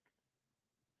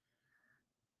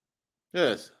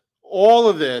 Yes. All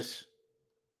of this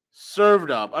served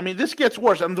up. I mean, this gets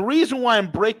worse. And the reason why I'm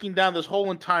breaking down this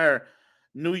whole entire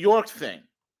New York thing,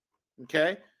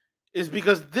 okay, is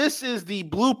because this is the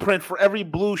blueprint for every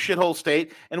blue shithole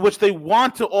state in which they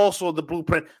want to also the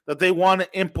blueprint that they want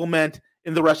to implement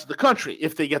in the rest of the country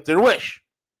if they get their wish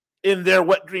in their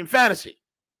wet dream fantasy.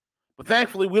 But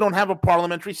thankfully, we don't have a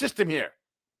parliamentary system here.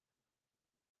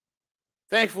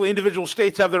 Thankfully, individual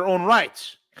states have their own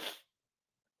rights.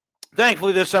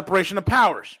 Thankfully, there's separation of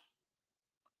powers.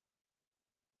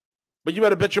 But you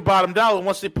better bet your bottom dollar,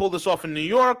 once they pull this off in New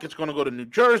York, it's going to go to New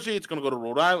Jersey, it's going to go to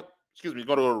Rhode Island, it's going to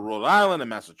go to Rhode Island and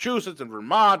Massachusetts and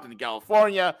Vermont and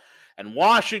California and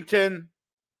Washington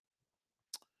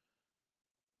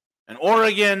and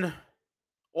Oregon.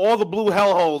 All the blue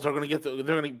hellholes are going to get they're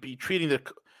going to be treating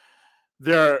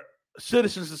their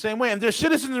citizens the same way, and their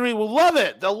citizenry will love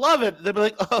it. They'll love it. They'll be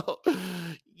like, "Oh,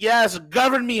 yes,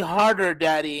 govern me harder,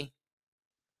 Daddy.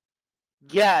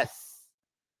 Yes,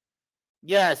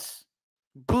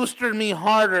 booster me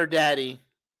harder, Daddy,"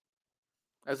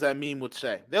 as that meme would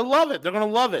say. They'll love it. They're going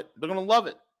to love it. They're going to love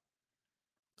it.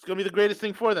 It's going to be the greatest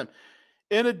thing for them.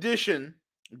 In addition,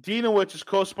 Dinowitz is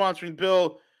co-sponsoring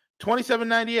Bill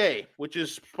 2798, which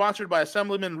is sponsored by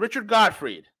Assemblyman Richard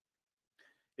Gottfried.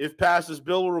 If passed, this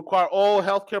bill will require all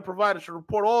healthcare providers to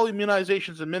report all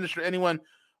immunizations administered to anyone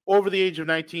over the age of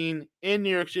 19 in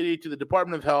New York City to the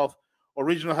Department of Health or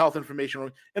Regional Health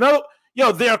Information.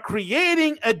 They're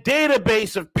creating a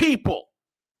database of people,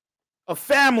 of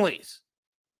families,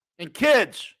 and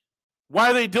kids. Why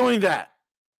are they doing that?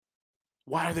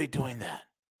 Why are they doing that?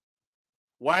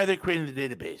 Why are they creating the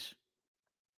database?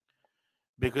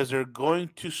 Because they're going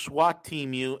to SWAT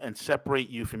team you and separate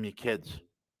you from your kids.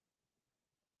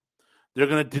 They're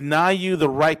going to deny you the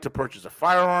right to purchase a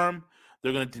firearm.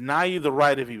 They're going to deny you the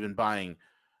right of even buying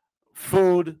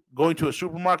food, going to a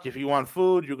supermarket. If you want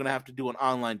food, you're going to have to do an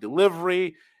online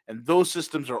delivery, and those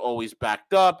systems are always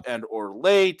backed up and or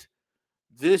late.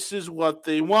 This is what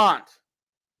they want.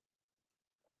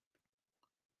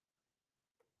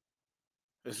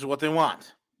 This is what they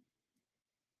want.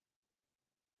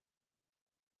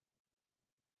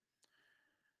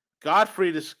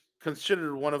 Gottfried is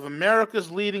considered one of America's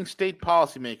leading state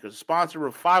policymakers, sponsor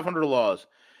of 500 laws.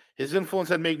 His influence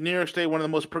had made New York State one of the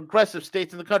most progressive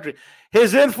states in the country.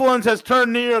 His influence has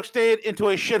turned New York State into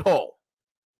a shithole.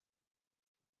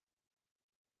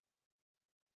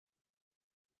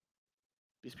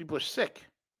 These people are sick.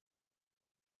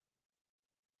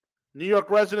 New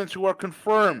York residents who are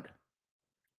confirmed,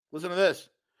 listen to this,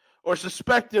 or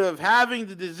suspected of having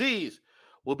the disease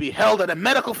will be held at a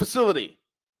medical facility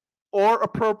or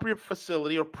appropriate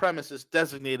facility or premises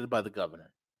designated by the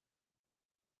governor.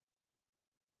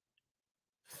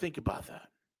 Think about that.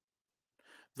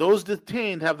 Those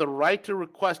detained have the right to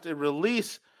request a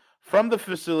release from the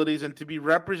facilities and to be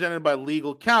represented by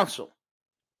legal counsel.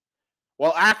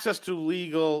 While access to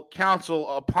legal counsel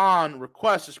upon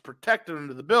request is protected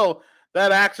under the bill,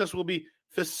 that access will be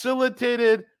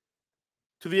facilitated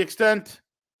to the extent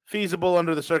feasible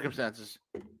under the circumstances.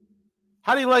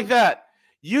 How do you like that?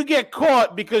 You get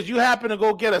caught because you happen to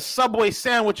go get a Subway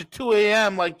sandwich at 2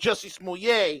 a.m. like Jussie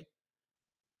Smollett.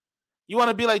 You want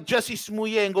to be like Jussie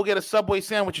Smollett and go get a Subway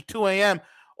sandwich at 2 a.m.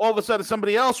 All of a sudden,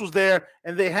 somebody else was there,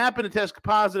 and they happen to test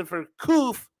positive for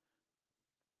COOF.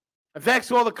 And thanks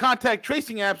to all the contact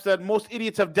tracing apps that most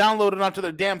idiots have downloaded onto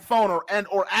their damn phone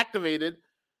or activated,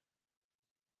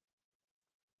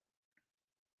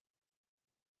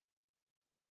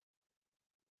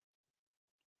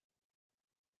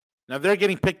 now they're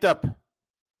getting picked up. And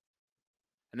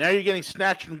now you're getting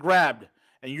snatched and grabbed.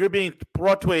 And you're being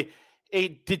brought to a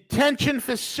detention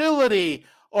facility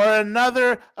or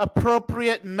another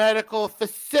appropriate medical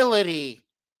facility.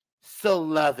 So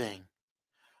loving.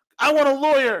 I want a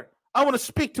lawyer. I want to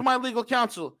speak to my legal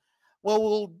counsel. Well,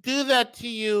 we'll do that to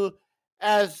you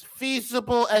as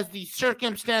feasible as the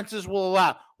circumstances will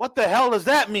allow. What the hell does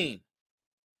that mean?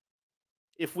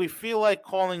 If we feel like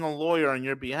calling a lawyer on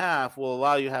your behalf, will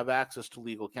allow you to have access to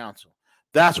legal counsel.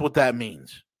 That's what that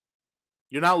means.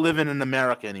 You're not living in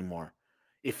America anymore.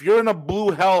 If you're in a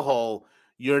blue hellhole,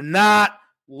 you're not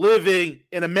living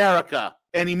in America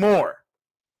anymore.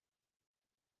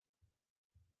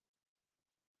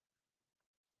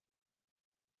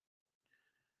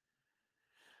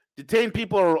 Detained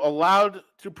people are allowed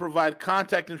to provide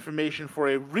contact information for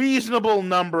a reasonable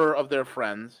number of their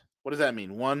friends. What does that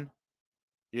mean? One?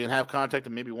 You can have contact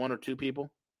with maybe one or two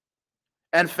people?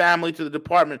 And family to the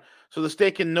department so the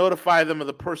state can notify them of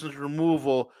the person's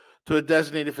removal to a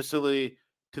designated facility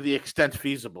to the extent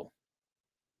feasible.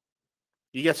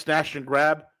 You get snatched and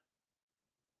grabbed.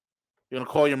 You're going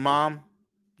to call your mom,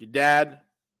 your dad,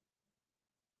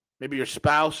 maybe your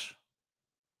spouse.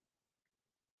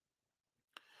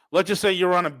 Let's just say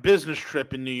you're on a business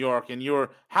trip in New York and you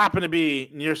happen to be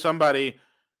near somebody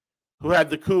who had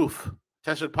the COOF,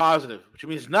 tested positive, which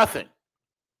means nothing.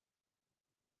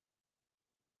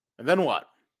 And then what?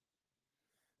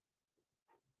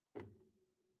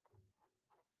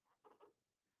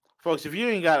 Folks, if you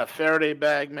ain't got a Faraday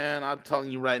bag, man, I'm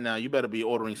telling you right now, you better be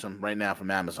ordering some right now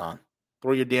from Amazon.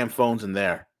 Throw your damn phones in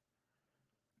there.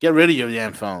 Get rid of your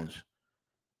damn phones.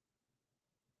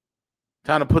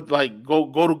 Time to put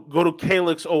go to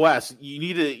Calyx OS. You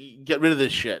need to get rid of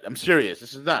this shit. I'm serious.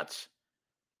 This is nuts.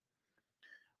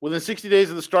 Within 60 days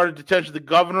of the start of detention, the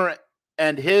governor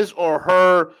and his or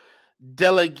her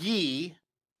delegee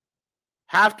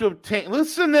have to obtain.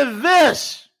 Listen to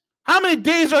this. How many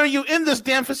days are you in this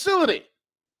damn facility?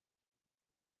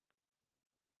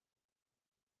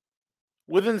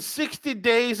 Within 60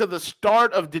 days of the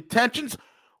start of detentions.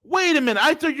 Wait a minute.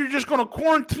 I thought you were just going to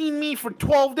quarantine me for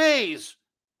 12 days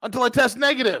until I test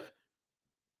negative.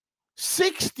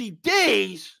 60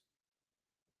 days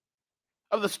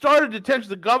of the start of detention,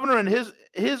 the governor and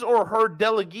his or her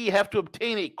delegee have to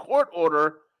obtain a court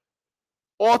order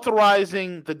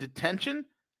authorizing the detention.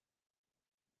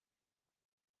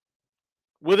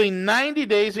 Within 90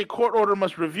 days, a court order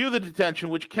must review the detention,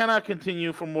 which cannot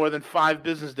continue for more than 5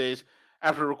 business days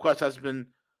after a request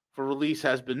for release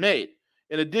has been made.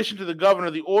 In addition to the governor,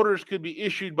 the orders could be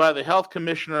issued by the health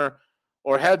commissioner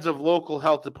or heads of local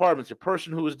health departments. A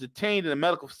person who is detained in a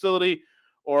medical facility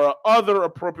or other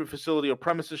appropriate facility or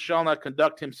premises shall not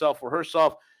conduct himself or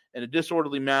herself in a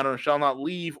disorderly manner and shall not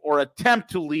leave or attempt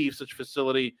to leave such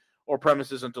facility or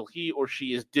premises until he or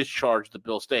she is discharged, the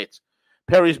bill states.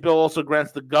 Perry's bill also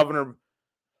grants the governor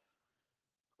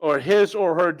or his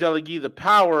or her delegee the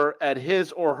power at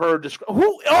his or her discretion.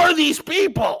 Who are these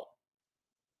people?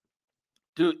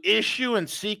 To issue and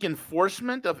seek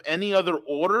enforcement of any other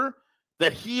order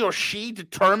that he or she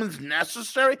determines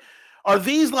necessary? Are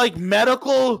these like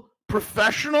medical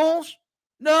professionals?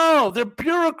 No, they're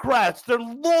bureaucrats. They're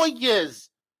lawyers.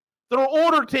 They're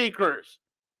order takers.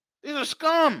 These are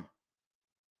scum.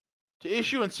 To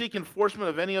issue and seek enforcement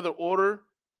of any other order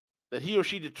that he or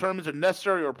she determines are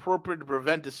necessary or appropriate to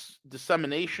prevent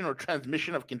dissemination or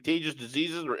transmission of contagious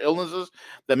diseases or illnesses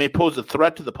that may pose a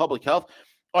threat to the public health.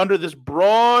 Under this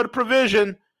broad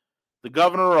provision, the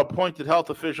governor or appointed health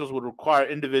officials would require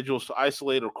individuals to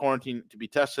isolate or quarantine, to be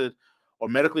tested or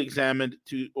medically examined,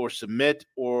 to or submit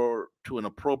or to an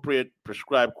appropriate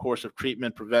prescribed course of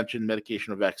treatment, prevention,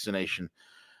 medication, or vaccination.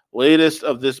 Latest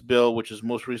of this bill, which is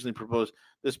most recently proposed,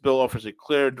 this bill offers a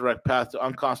clear, direct path to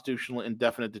unconstitutional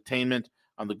indefinite detainment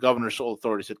on the governor's sole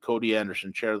authority, said Cody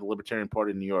Anderson, chair of the Libertarian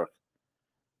Party in New York.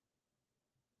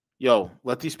 Yo,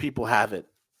 let these people have it.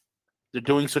 They're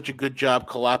doing such a good job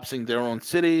collapsing their own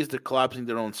cities. They're collapsing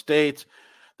their own states.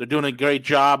 They're doing a great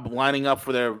job lining up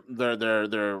for their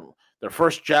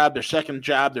first jab, their second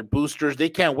jab, their boosters. They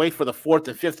can't wait for the fourth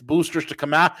and fifth boosters to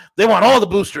come out. They want all the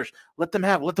boosters. Let them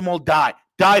have. Let them all die.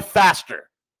 Die faster.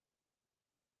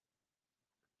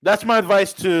 That's my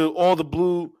advice to all the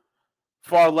blue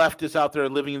far leftists out there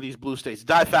living in these blue states.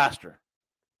 Die faster.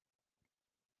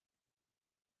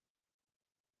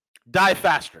 Die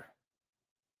faster.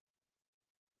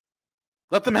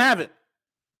 Let them have it.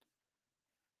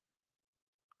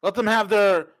 Let them have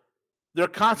their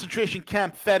concentration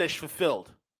camp fetish fulfilled.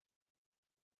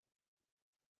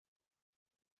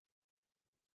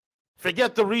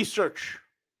 Forget the research.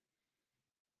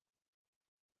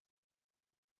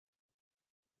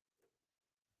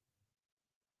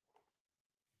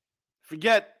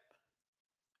 Forget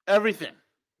everything.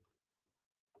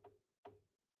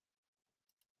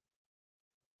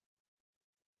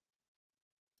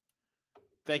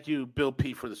 Thank you, Bill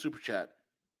P., for the super chat.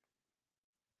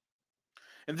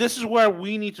 And this is where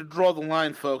we need to draw the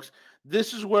line, folks.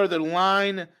 This is where the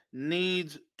line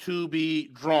needs to be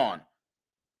drawn.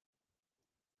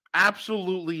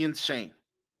 Absolutely insane.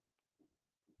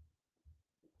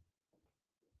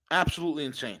 Absolutely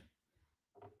insane.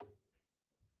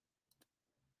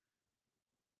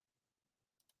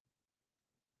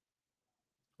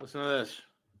 Listen to this.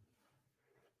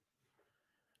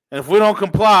 And if we don't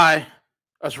comply,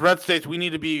 us red states, we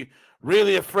need to be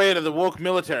really afraid of the woke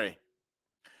military.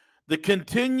 The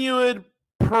continued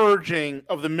purging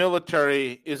of the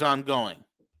military is ongoing.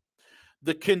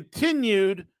 The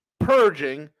continued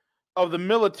purging of the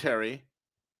military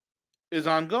is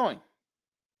ongoing.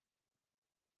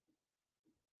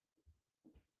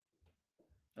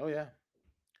 Oh, yeah.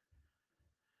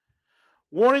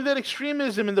 Warning that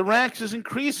extremism in the ranks is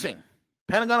increasing.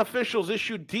 Pentagon officials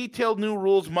issued detailed new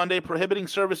rules Monday prohibiting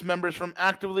service members from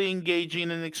actively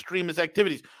engaging in extremist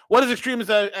activities. What is extremist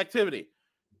activity?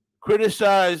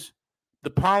 Criticize the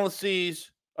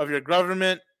policies of your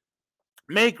government,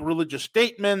 make religious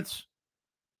statements,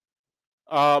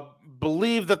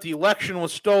 believe that the election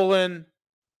was stolen,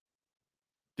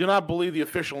 do not believe the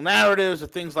official narratives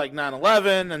of things like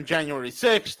 9/11 and January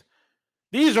 6th.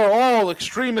 These are all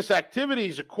extremist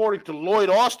activities, according to Lloyd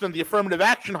Austin, the affirmative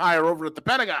action hire over at the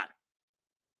Pentagon.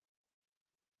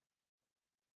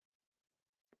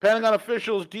 Pentagon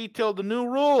officials detailed the new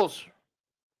rules.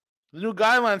 The new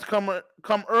guidelines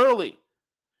come early,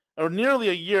 or nearly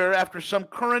a year after some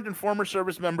current and former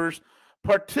service members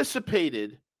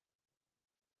participated,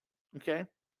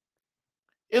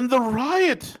 in the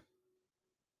riot.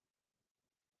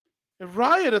 A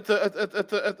riot at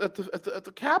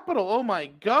the Capitol. Oh my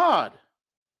God.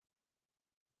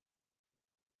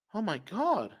 Oh my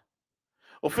God.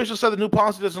 Officials said the new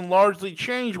policy doesn't largely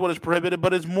change what is prohibited,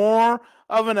 but is more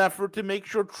of an effort to make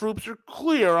sure troops are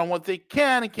clear on what they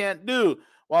can and can't do,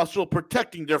 while still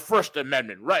protecting their First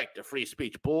Amendment right to free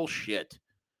speech. Bullshit.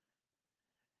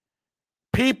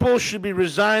 People should be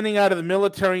resigning out of the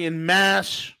military en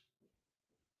masse.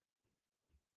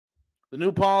 The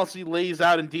new policy lays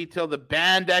out in detail the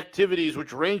banned activities,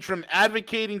 which range from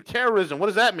advocating terrorism. What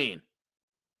does that mean?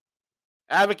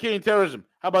 Advocating terrorism.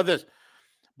 How about this?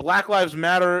 Black Lives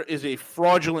Matter is a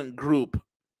fraudulent group.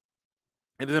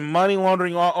 It is a money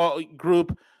laundering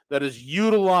group that is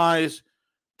utilized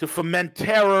to foment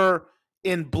terror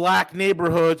in black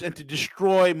neighborhoods and to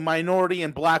destroy minority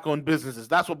and black-owned businesses.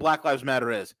 That's what Black Lives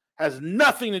Matter is. Has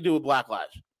nothing to do with Black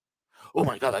Lives. Oh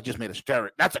my God, I just made a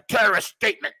terrorist. That's a terrorist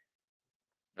statement.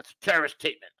 That's a terrorist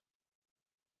statement.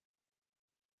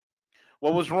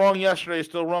 What was wrong yesterday is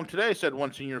still wrong today, said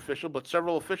one senior official, but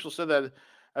several officials said that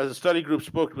as the study group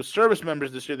spoke with service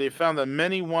members this year, they found that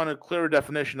many wanted clearer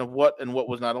definition of what and what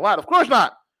was not allowed. Of course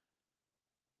not.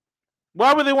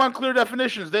 Why would they want clear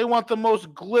definitions? They want the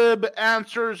most glib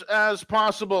answers as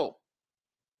possible.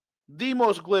 The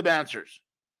most glib answers.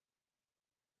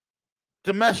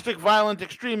 Domestic violent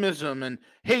extremism and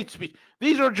hate speech.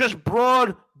 These are just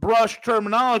broad brush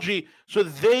terminology so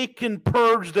they can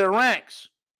purge their ranks.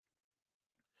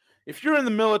 If you're in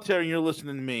the military and you're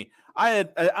listening to me, I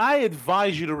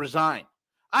advise you to resign.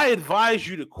 I advise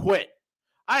you to quit.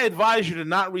 I advise you to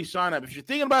not re-sign up. If you're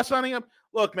thinking about signing up,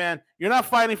 look, man, you're not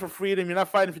fighting for freedom. You're not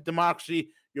fighting for democracy.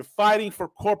 You're fighting for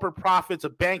corporate profits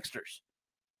of banksters.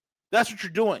 That's what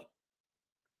you're doing.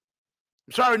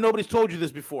 I'm sorry nobody's told you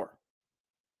this before.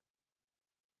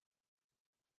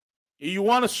 You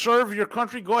want to serve your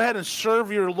country? Go ahead and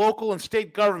serve your local and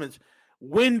state governments.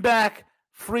 Win back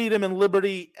freedom and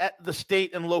liberty at the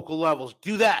state and local levels.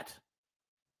 Do that.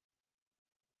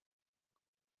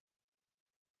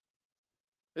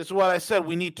 This is what I said.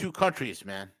 We need two countries,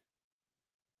 man.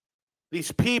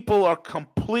 These people are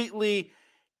completely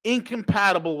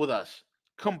incompatible with us.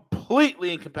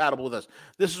 Completely incompatible with us.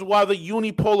 This is why the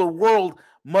unipolar world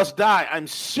must die. I'm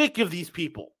sick of these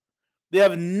people. They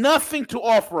have nothing to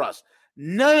offer us.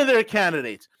 None of their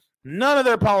candidates, none of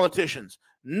their politicians,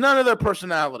 none of their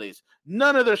personalities,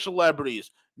 none of their celebrities,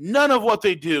 none of what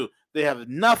they do. They have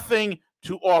nothing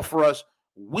to offer us.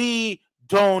 We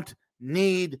don't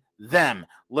need them.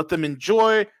 Let them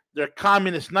enjoy their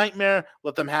communist nightmare.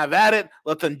 Let them have at it.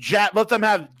 Let them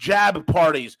have jab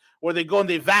parties where they go and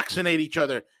they vaccinate each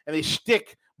other and they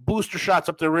stick booster shots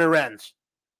up their rear ends.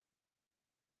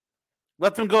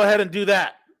 Let them go ahead and do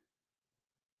that.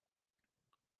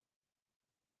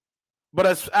 But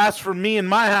as for me and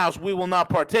my house, we will not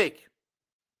partake.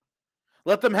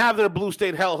 Let them have their blue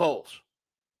state hellholes.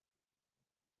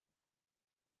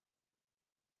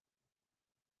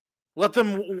 Let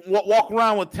them walk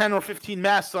around with 10 or 15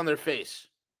 masks on their face.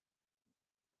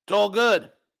 It's all good.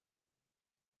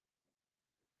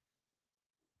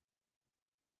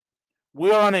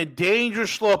 We are on a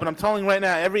dangerous slope, and I'm telling you right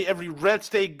now, every red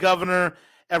state governor,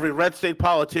 every red state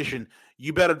politician,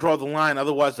 you better draw the line.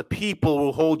 Otherwise, the people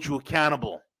will hold you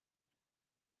accountable.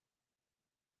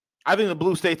 I think the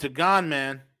blue states are gone,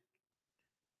 man.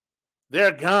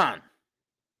 They're gone.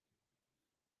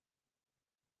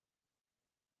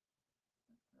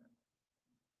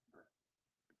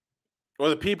 Or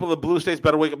the people of the blue states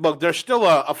better wake up. Look, there's still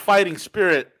a fighting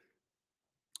spirit.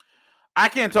 I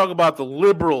can't talk about the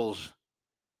liberals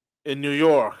in New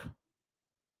York,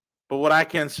 but what I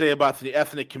can say about the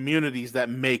ethnic communities that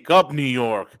make up New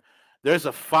York, there's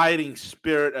a fighting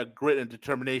spirit, a grit, and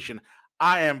determination.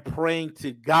 I am praying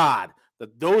to God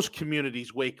that those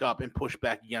communities wake up and push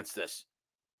back against this.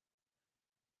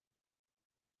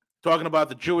 Talking about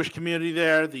the Jewish community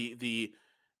there, the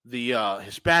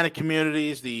Hispanic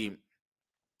communities, the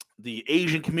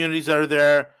Asian communities that are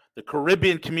there, the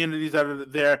Caribbean communities that are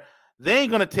there, they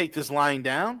ain't going to take this lying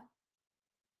down.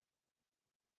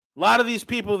 A lot of these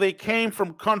people, they came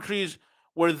from countries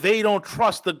where they don't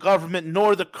trust the government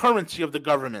nor the currency of the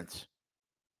government.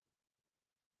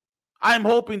 I'm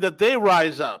hoping that they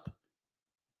rise up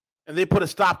and they put a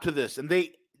stop to this and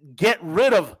they get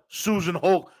rid of Susan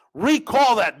Holt.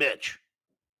 Recall that bitch.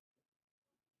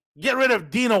 Get rid of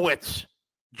Dinowitz,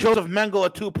 Joseph Mengele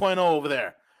 2.0 over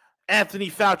there. Anthony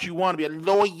Fauci, you want to be a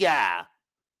lawyer.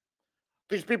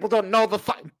 These people don't know the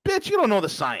science. Bitch, you don't know the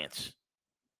science.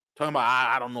 Talking about,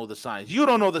 I don't know the science. You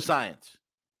don't know the science.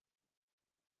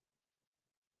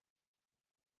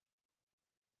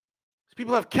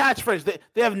 People have catchphrases.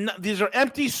 They have these are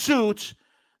empty suits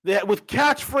with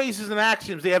catchphrases and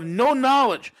axioms. They have no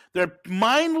knowledge. They're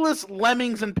mindless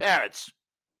lemmings and parrots.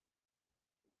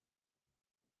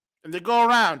 And they go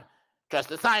around, trust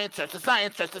the science, trust the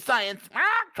science, trust the science,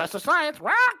 trust the science,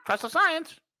 trust the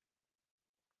science.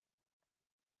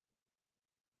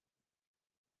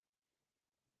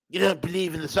 You don't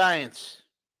believe in the science.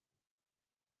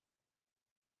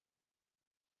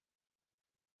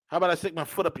 How about I stick my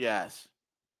foot up your ass?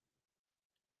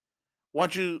 Why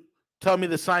don't you tell me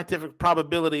the scientific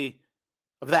probability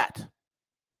of that?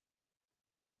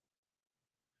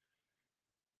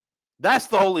 That's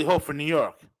the holy hope for New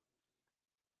York.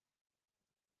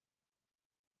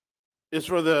 It's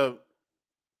for the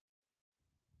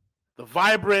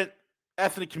vibrant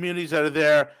ethnic communities that are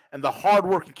there and the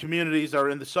hardworking communities that are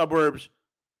in the suburbs,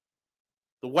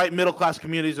 the white middle-class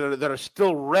communities that are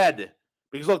still red.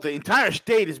 Because, look, the entire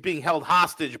state is being held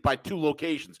hostage by two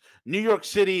locations, New York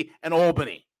City and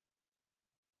Albany.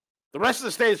 The rest of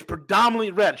the state is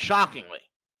predominantly red, shockingly.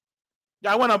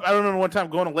 Yeah, I remember one time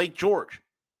going to Lake George.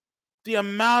 The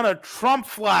amount of Trump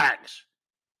flags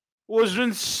was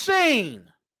insane.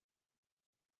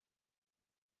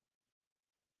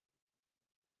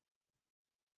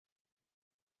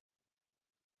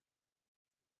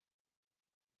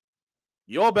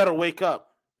 Y'all better wake up.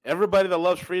 Everybody that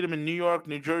loves freedom in New York,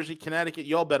 New Jersey, Connecticut,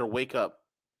 y'all better wake up.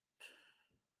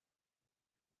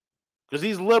 Because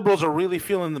these liberals are really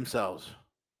feeling themselves.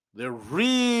 They're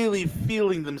really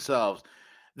feeling themselves.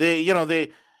 They learn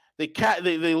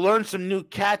some new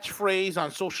catchphrase on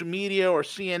social media or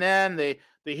CNN.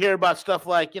 They hear about stuff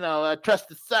like, trust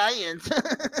the science.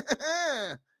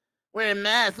 Wearing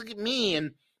masks, look at me.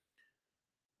 And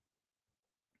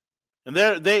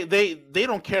they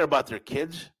don't care about their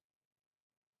kids.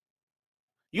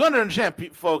 You understand,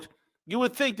 folks, you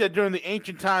would think that during the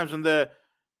ancient times when the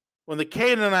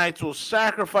Canaanites will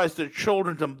sacrifice their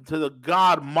children to the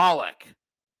god Moloch,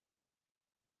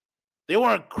 they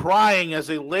weren't crying as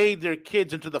they laid their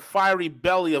kids into the fiery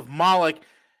belly of Moloch.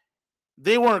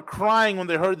 They weren't crying when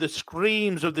they heard the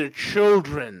screams of their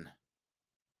children,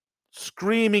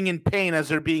 screaming in pain as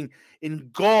they're being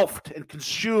engulfed and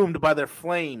consumed by their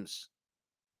flames.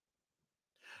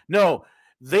 No,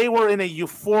 they were in a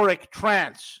euphoric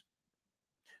trance.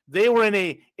 They were in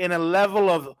a level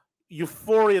of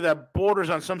euphoria that borders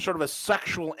on some sort of a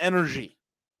sexual energy.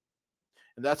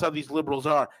 And that's how these liberals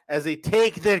are, as they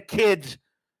take their kids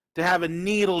to have a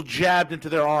needle jabbed into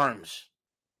their arms.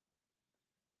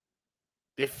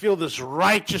 They feel this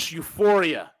righteous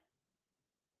euphoria.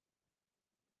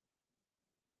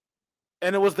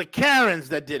 And it was the Karens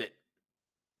that did it.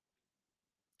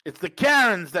 It's the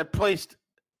Karens that placed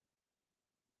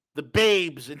the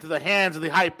babes into the hands of the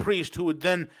high priest, who would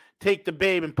then take the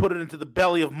babe and put it into the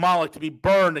belly of Moloch to be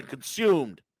burned and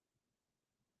consumed.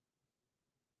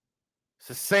 It's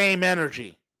the same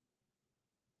energy.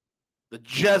 The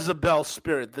Jezebel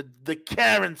spirit, the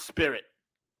Karen spirit.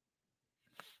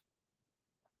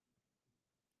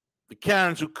 The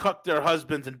Karens who cuck their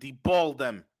husbands and deballed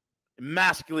them,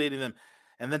 emasculating them,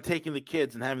 and then taking the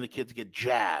kids and having the kids get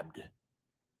jabbed.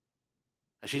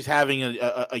 She's having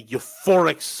a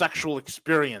euphoric sexual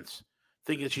experience,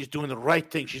 thinking that she's doing the right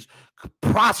thing. She's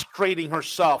prostrating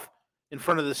herself in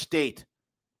front of the state,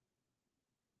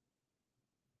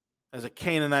 as a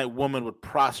Canaanite woman would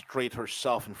prostrate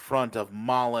herself in front of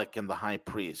Moloch and the high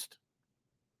priest.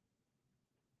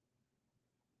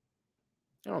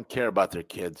 They don't care about their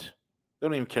kids. They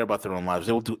don't even care about their own lives.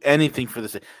 They will do anything for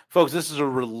this. Folks, this is a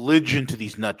religion to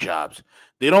these nut jobs.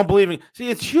 They don't believe in...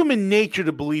 See, it's human nature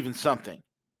to believe in something.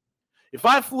 If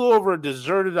I flew over a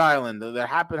deserted island that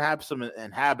happened to have some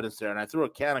inhabitants there, and I threw a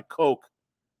can of Coke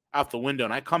out the window,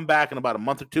 and I come back in about a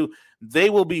month or two, they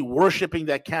will be worshiping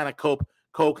that can of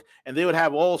Coke, and they would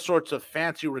have all sorts of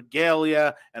fancy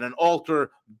regalia and an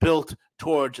altar built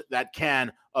towards that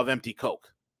can of empty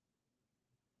Coke.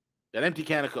 That empty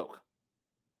can of Coke.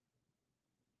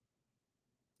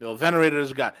 They'll venerate it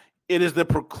as a god. It is the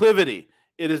proclivity.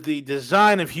 It is the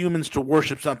design of humans to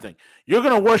worship something. You're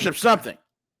going to worship something.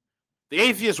 The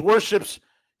atheist worships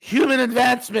human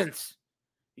advancements.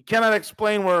 He cannot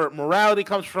explain where morality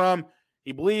comes from.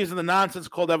 He believes in the nonsense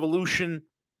called evolution.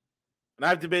 And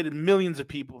I've debated millions of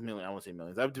people. I won't say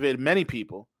millions. I've debated many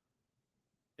people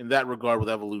in that regard with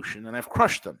evolution, and I've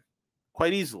crushed them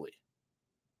quite easily.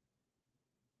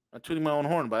 I'm not tooting my own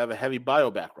horn, but I have a heavy bio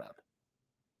background.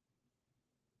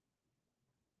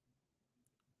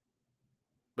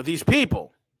 But these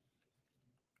people,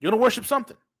 you're going to worship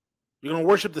something. You're going to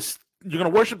worship the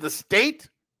state.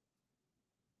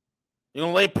 You're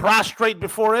going to lay prostrate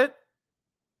before it.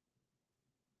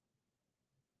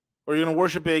 Or you're going to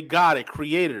worship a God, a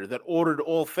creator that ordered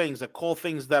all things, that call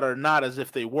things that are not as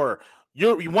if they were.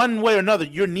 One way or another,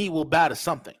 your knee will bow to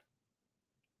something.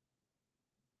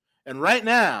 And right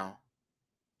now,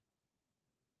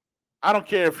 I don't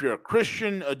care if you're a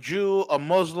Christian, a Jew, a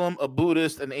Muslim, a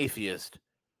Buddhist, an atheist.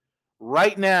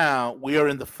 Right now, we are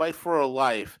in the fight for our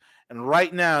life. And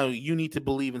right now, you need to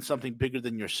believe in something bigger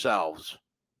than yourselves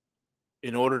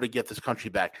in order to get this country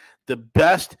back. The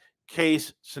best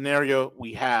case scenario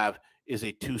we have is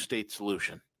a two-state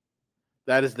solution.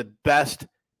 That is the best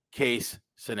case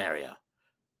scenario.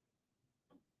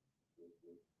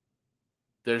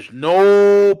 There's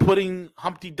no putting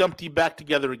Humpty Dumpty back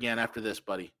together again after this,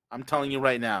 buddy. I'm telling you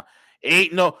right now.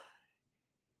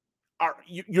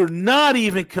 you're not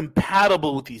even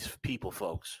compatible with these people,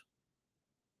 folks.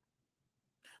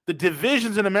 The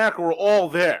divisions in America were all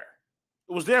there.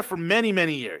 It was there for many,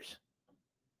 many years.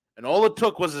 And all it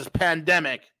took was this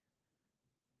pandemic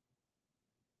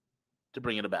to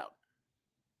bring it about.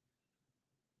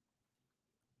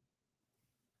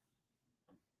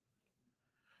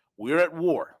 We're at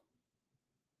war.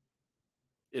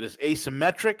 It is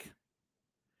asymmetric.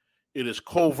 It is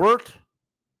covert.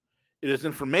 It is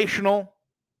informational.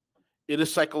 It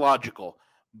is psychological.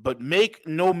 But make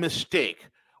no mistake,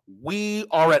 we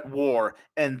are at war,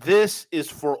 and this is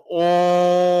for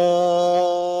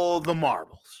all the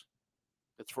marbles.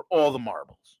 It's for all the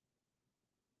marbles.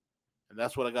 And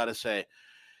that's what I got to say.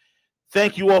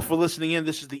 Thank you all for listening in.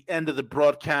 This is the end of the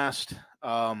broadcast.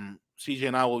 CJ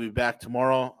and I will be back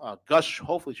tomorrow. Gus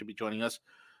hopefully should be joining us.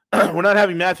 We're not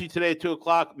having Matthew today at 2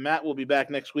 o'clock. Matt will be back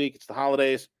next week. It's the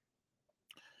holidays.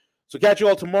 So catch you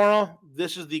all tomorrow.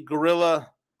 This is the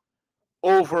Gorilla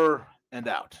over and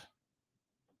out.